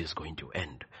how it is going to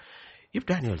end. If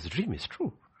Daniel's dream is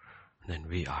true, then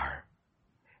we are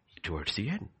towards the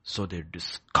end. So they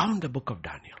discount the book of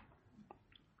Daniel.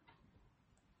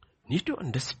 Need to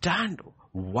understand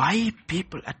why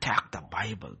people attack the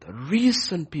Bible, the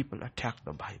reason people attack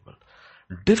the Bible.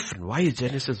 Different. Why is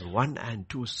Genesis 1 and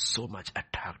 2 so much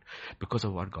attacked? Because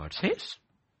of what God says.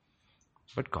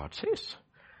 What God says.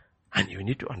 And you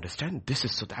need to understand this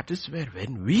is, so that is where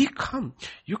when we come,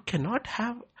 you cannot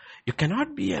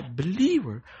be a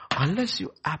believer unless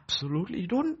you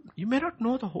you may not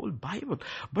know the whole Bible,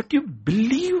 but you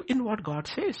believe in what God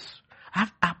says.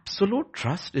 Have absolute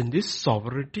trust in this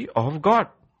sovereignty of God.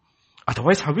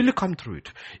 Otherwise, how will you come through it?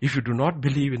 If you do not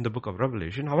believe in the book of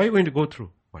Revelation, how are you going to go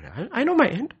through? Well, I know my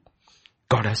end.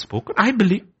 God has spoken. I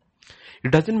believe.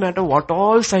 It doesn't matter what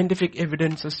all scientific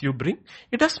evidences you bring.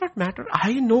 It does not matter.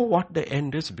 I know what the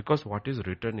end is because what is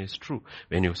written is true.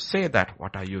 When you say that,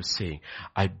 what are you saying?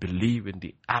 I believe in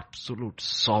the absolute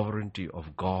sovereignty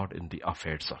of God in the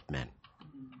affairs of men.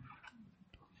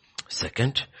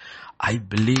 Second, I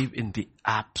believe in the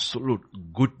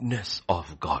absolute goodness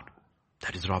of God.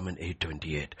 That is Romans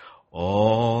 8:28.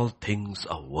 All things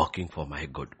are working for my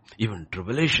good. Even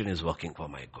tribulation is working for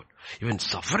my good. Even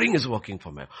suffering is working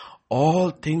for my good.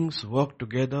 All things work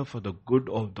together for the good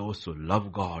of those who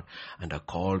love God and are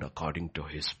called according to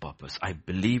his purpose. I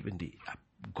believe in the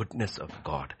goodness of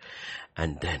God.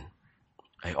 And then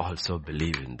I also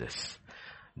believe in this.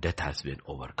 Death has been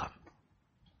overcome.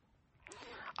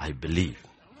 I believe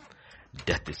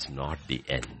death is not the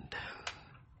end.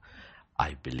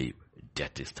 I believe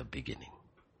death is the beginning.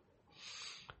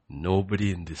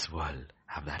 Nobody in this world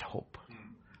have that hope.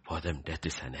 For them, death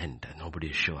is an end and nobody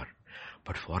is sure.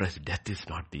 But for us, death is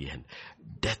not the end.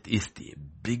 Death is the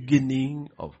beginning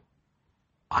of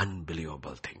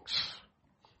unbelievable things.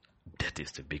 Death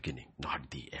is the beginning, not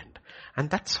the end. And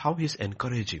that's how he's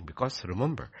encouraging. Because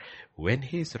remember, when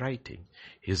he's writing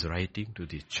to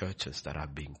the churches that are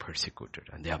being persecuted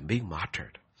and they are being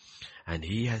martyred. And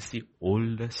he has the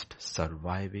oldest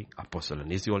surviving apostle.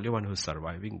 And he's the only one who's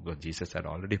surviving because Jesus had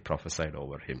already prophesied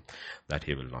over him that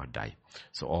he will not die.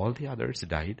 So all the others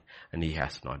died and he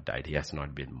has not died. He has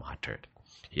not been martyred.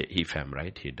 If I'm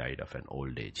right, he died of an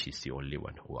old age. He's the only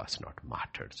one who was not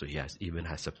martyred. So he even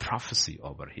has a prophecy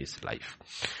over his life.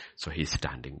 So he's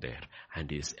standing there and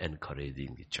he's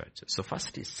encouraging the church. So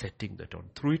first he's setting the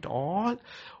tone. Through it all,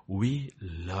 we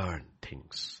learn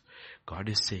things. God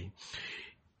is saying,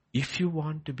 if you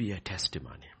want to be a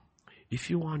testimony, if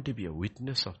you want to be a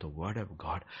witness of the word of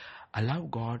God, allow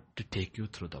God to take you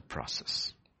through the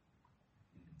process.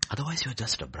 Otherwise, you're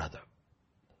just a brother.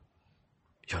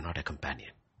 You're not a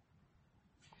companion.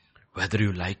 Whether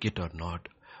you like it or not,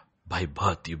 by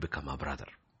birth you become a brother.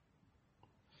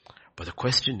 But the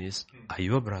question is, are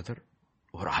you a brother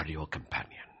or are you a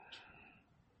companion?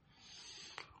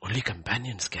 Only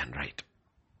companions can write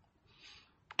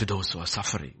to those who are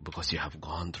suffering because you have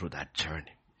gone through that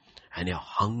journey and you're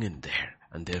hung in there,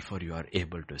 and therefore you are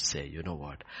able to say, you know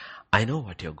what, I know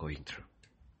what you're going through.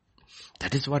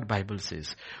 That is what Bible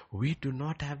says. We do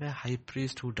not have a high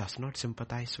priest who does not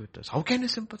sympathize with us. How can you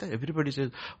sympathize? Everybody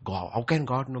says, God, how can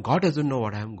God know? God doesn't know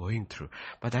what I am going through.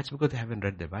 But that's because they haven't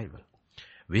read the Bible.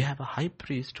 We have a high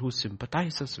priest who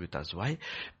sympathizes with us. Why?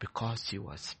 Because he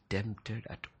was tempted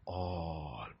at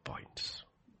all points,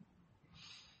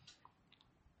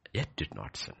 yet did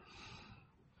not sin.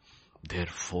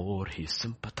 Therefore, he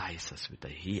sympathizes with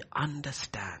us. He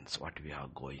understands what we are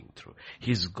going through.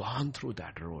 He's gone through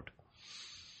that road.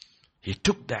 He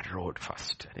took that road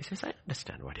first. And he says, I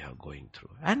understand what you are going through.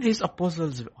 And his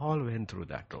apostles all went through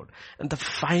that road. And the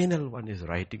final one is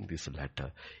writing this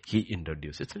letter. He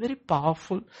introduced. It's a very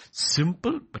powerful,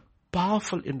 simple, but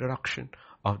powerful introduction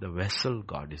of the vessel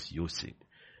God is using.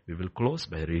 We will close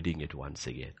by reading it once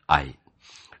again. I,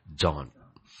 John.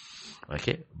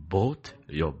 Okay, both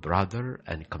your brother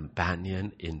and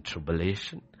companion in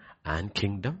tribulation and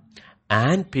kingdom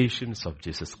and patience of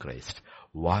Jesus Christ,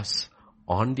 was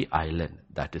on the island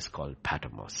that is called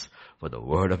Patmos for the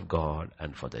word of God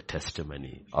and for the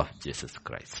testimony of Jesus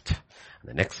Christ. And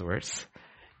the next verse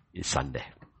is Sunday.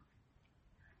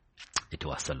 It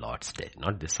was the Lord's day.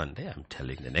 Not this Sunday, I'm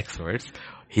telling the next verse.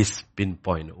 His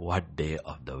pinpoint what day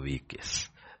of the week is.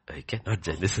 Okay, not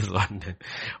Genesis 1.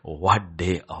 What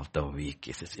day of the week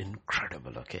is. It's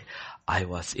incredible, okay. I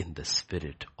was in the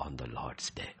Spirit on the Lord's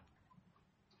day.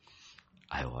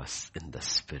 I was in the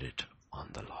Spirit on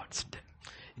the Lord's day.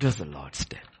 It was the Lord's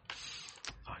day.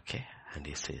 Okay, and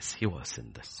he says he was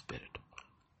in the Spirit.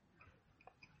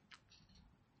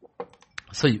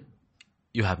 So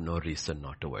you have no reason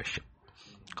not to worship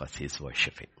because he's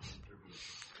worshiping.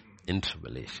 In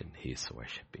tribulation, he is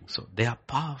worshipping. So they are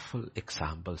powerful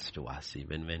examples to us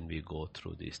even when we go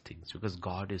through these things, because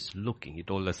God is looking. He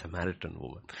told the Samaritan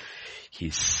woman,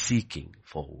 he's seeking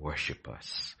for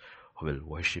worshippers who will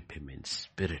worship him in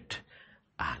spirit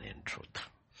and in truth.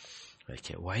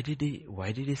 Okay, why did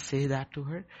he say that to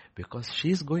her? Because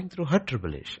she's going through her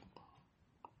tribulation.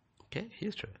 Okay,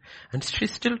 and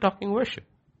she's still talking worship.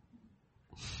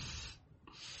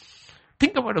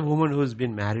 Think about a woman who's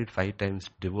been married 5 times,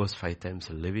 divorced 5 times,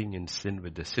 living in sin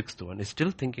with the 6th one, is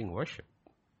still thinking worship.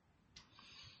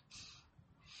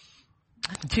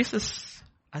 And Jesus,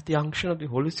 at the unction of the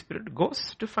Holy Spirit,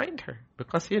 goes to find her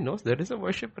because he knows there is a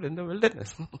worshiper in the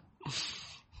wilderness.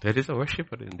 There is a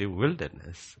worshiper in the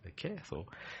wilderness. Okay, so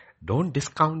don't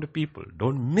discount people.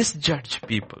 Don't misjudge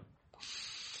people.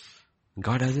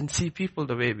 God doesn't see people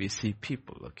the way we see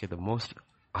people. Okay, the most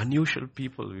unusual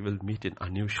people we will meet in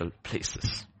unusual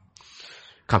places.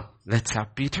 Come, let's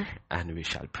have Peter and we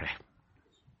shall pray.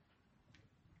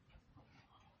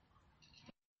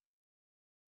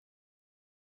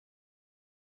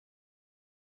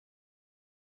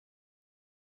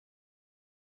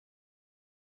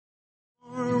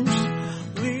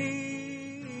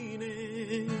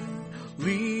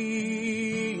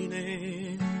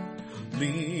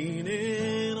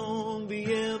 Leaning on the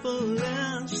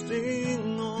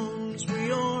everlasting arms,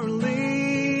 we are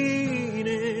leaning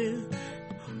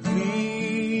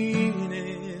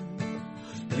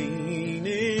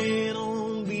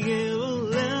on the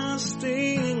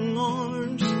everlasting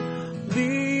arms,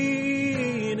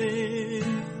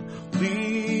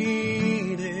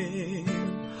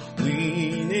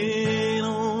 leaning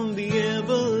on the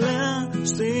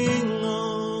everlasting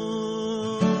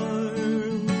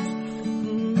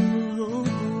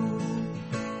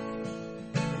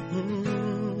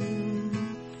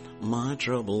my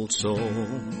troubled soul,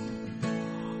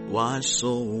 why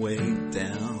so weighed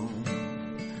down?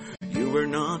 You were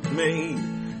not made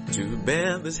to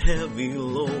bear this heavy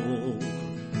load.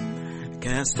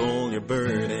 Cast all your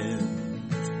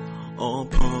burdens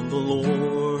upon the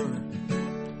Lord.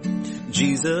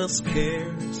 Jesus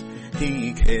cares,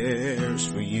 He cares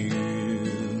for you.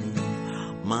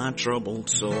 My troubled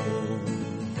soul,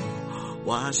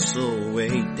 why so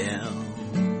weighed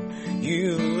down?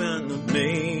 You are not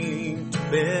made to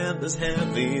bear this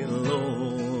heavy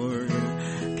load.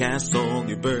 Cast all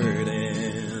your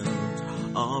burdens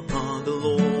upon the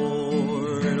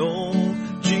Lord.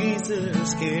 Oh,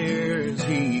 Jesus cares,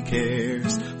 He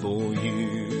cares for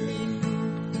you.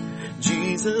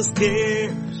 Jesus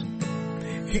cares,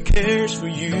 He cares for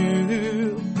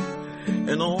you.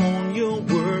 And all your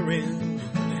worrying,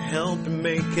 help Him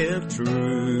make it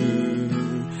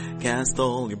through. Cast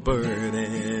all your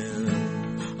burdens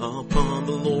upon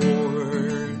the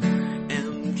Lord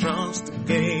and trust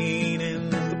again in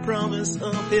the promise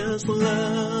of His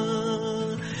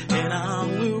love. And I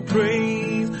will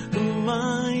praise the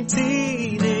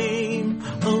mighty name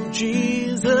of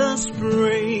Jesus.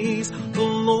 Praise the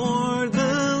Lord,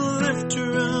 the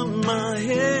lifter of my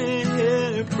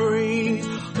head. Praise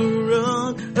the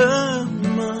rock of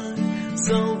my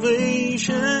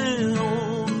salvation.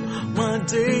 All my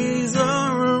days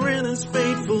are in His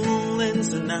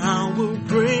faithfulness, and I will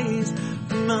praise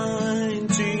the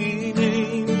mighty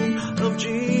name of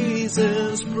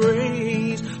Jesus.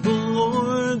 Praise the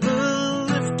Lord, the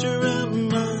lifter of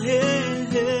my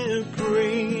head.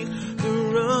 Praise the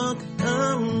rock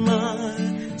of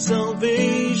my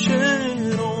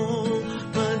salvation. All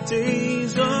my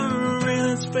days are in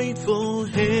His faithful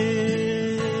hand.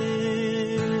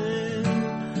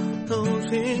 Oh,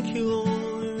 thank you, Lord.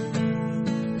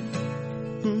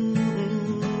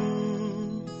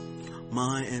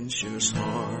 My anxious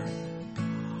heart,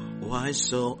 why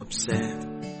so upset?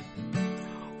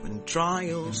 When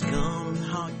trials come,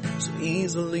 how you so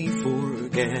easily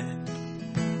forget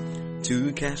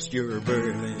to cast your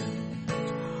burden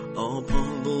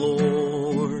upon the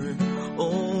Lord.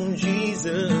 Oh,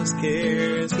 Jesus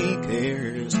cares, He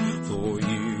cares for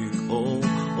you. Oh,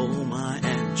 my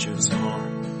anxious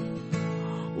heart,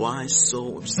 why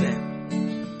so upset?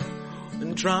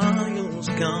 When trials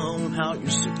come, how you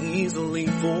so easily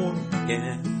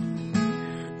forget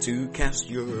to cast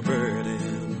your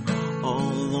burden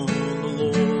all on the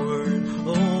Lord.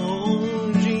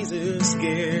 Oh, Jesus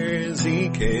cares, He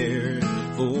cares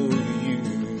for you.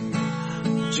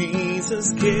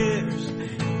 Jesus cares,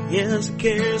 yes, He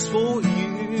cares for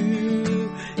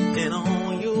you. And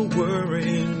all your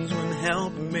worries will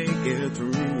help make it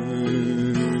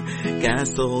through.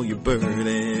 Cast all your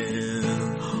burdens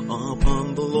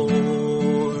upon the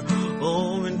Lord.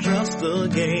 Oh, and trust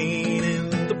again in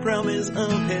the promise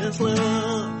of His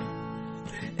love.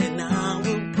 And I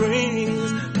will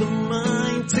praise the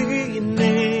mighty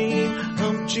name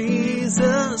of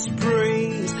Jesus.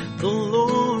 Praise the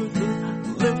Lord,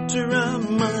 the lifter of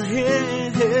my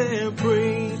head.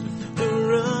 Praise the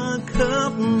rock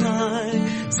of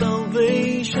my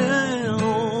salvation.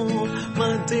 All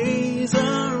my days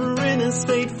are in His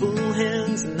faithful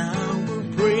hands, and I will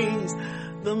praise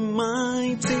the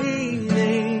mighty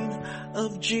name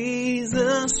of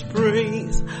Jesus.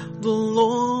 Praise the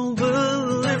Lord, the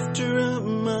lifter of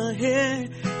my head.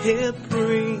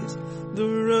 Praise the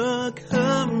rock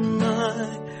of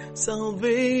my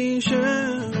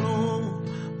salvation. All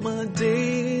my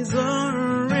days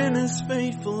are in His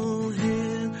faithful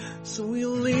hand, so we'll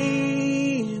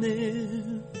lean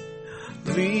in,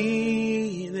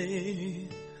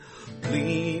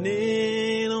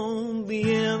 leaning on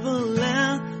the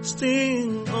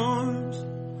everlasting arms.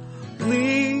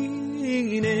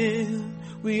 Leaning,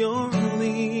 we are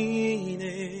leaning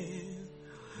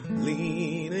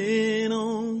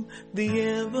on the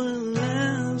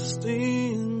everlasting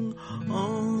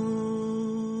arms.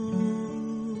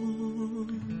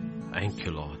 Thank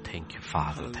you, Lord. Thank you,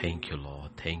 Father. Thank you,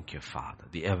 Lord. Thank you, Father.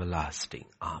 The everlasting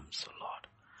arms, O Lord.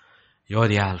 You're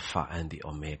the Alpha and the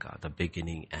Omega, the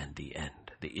beginning and the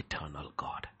end, the eternal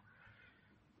God.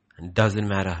 And it doesn't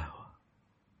matter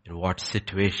in what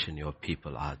situation your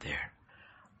people are there,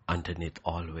 underneath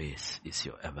always is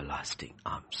your everlasting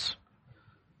arms.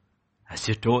 As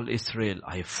you told Israel,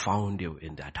 I found you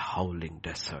in that howling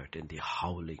desert, in the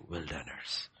howling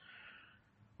wilderness.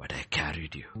 But I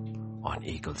carried you on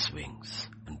eagle's wings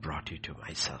and brought you to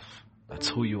myself. That's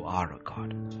who you are, O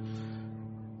God.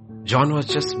 John was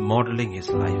just modeling his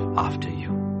life after you.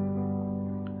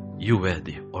 You were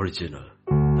the original,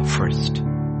 the first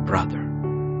brother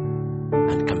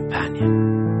and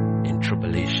companion in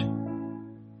tribulation,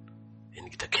 in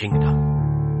the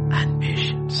kingdom and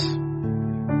patience.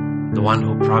 The one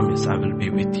who promised, I will be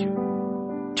with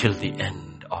you till the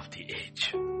end of the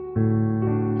age.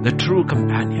 the true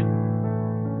companion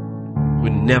who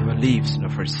never leaves nor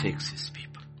forsakes his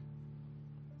people.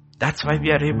 That's why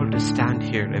we are able to stand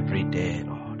here every day,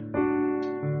 Lord,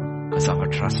 because our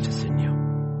trust is in you.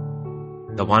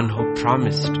 The one who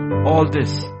promised all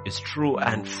this is true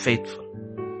and faithful.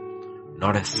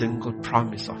 Not a single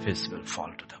promise of his will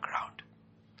fall to the ground.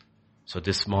 So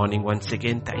this morning, once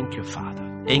again, thank you,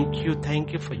 Father. Thank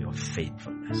you for your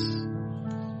faithfulness.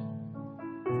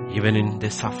 Even in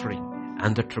the suffering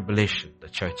and the tribulation, the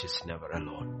church is never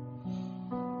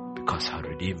alone, because her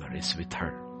Redeemer is with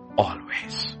her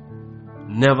always.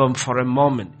 Never for a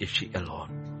moment is she alone.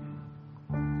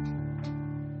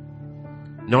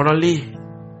 Not only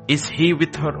is he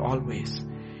with her always,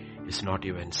 he's not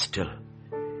even still.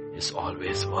 He's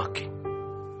always working.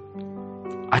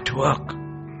 At work.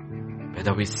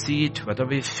 Whether we see it, whether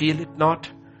we feel it not,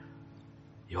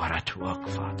 you are at work,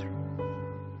 Father.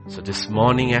 So this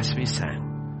morning as we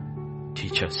sang,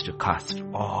 teach us to cast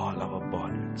all our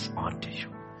burdens onto you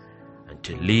and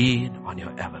to lean on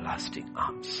your everlasting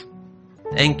arms.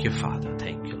 Thank you, Father.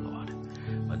 Thank you, Lord.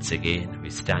 Once again, we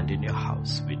stand in your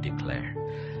house. We declare,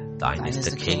 thine is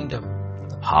the kingdom,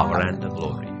 the power and the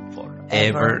glory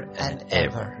forever and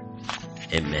ever.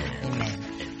 Amen.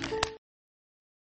 Amen.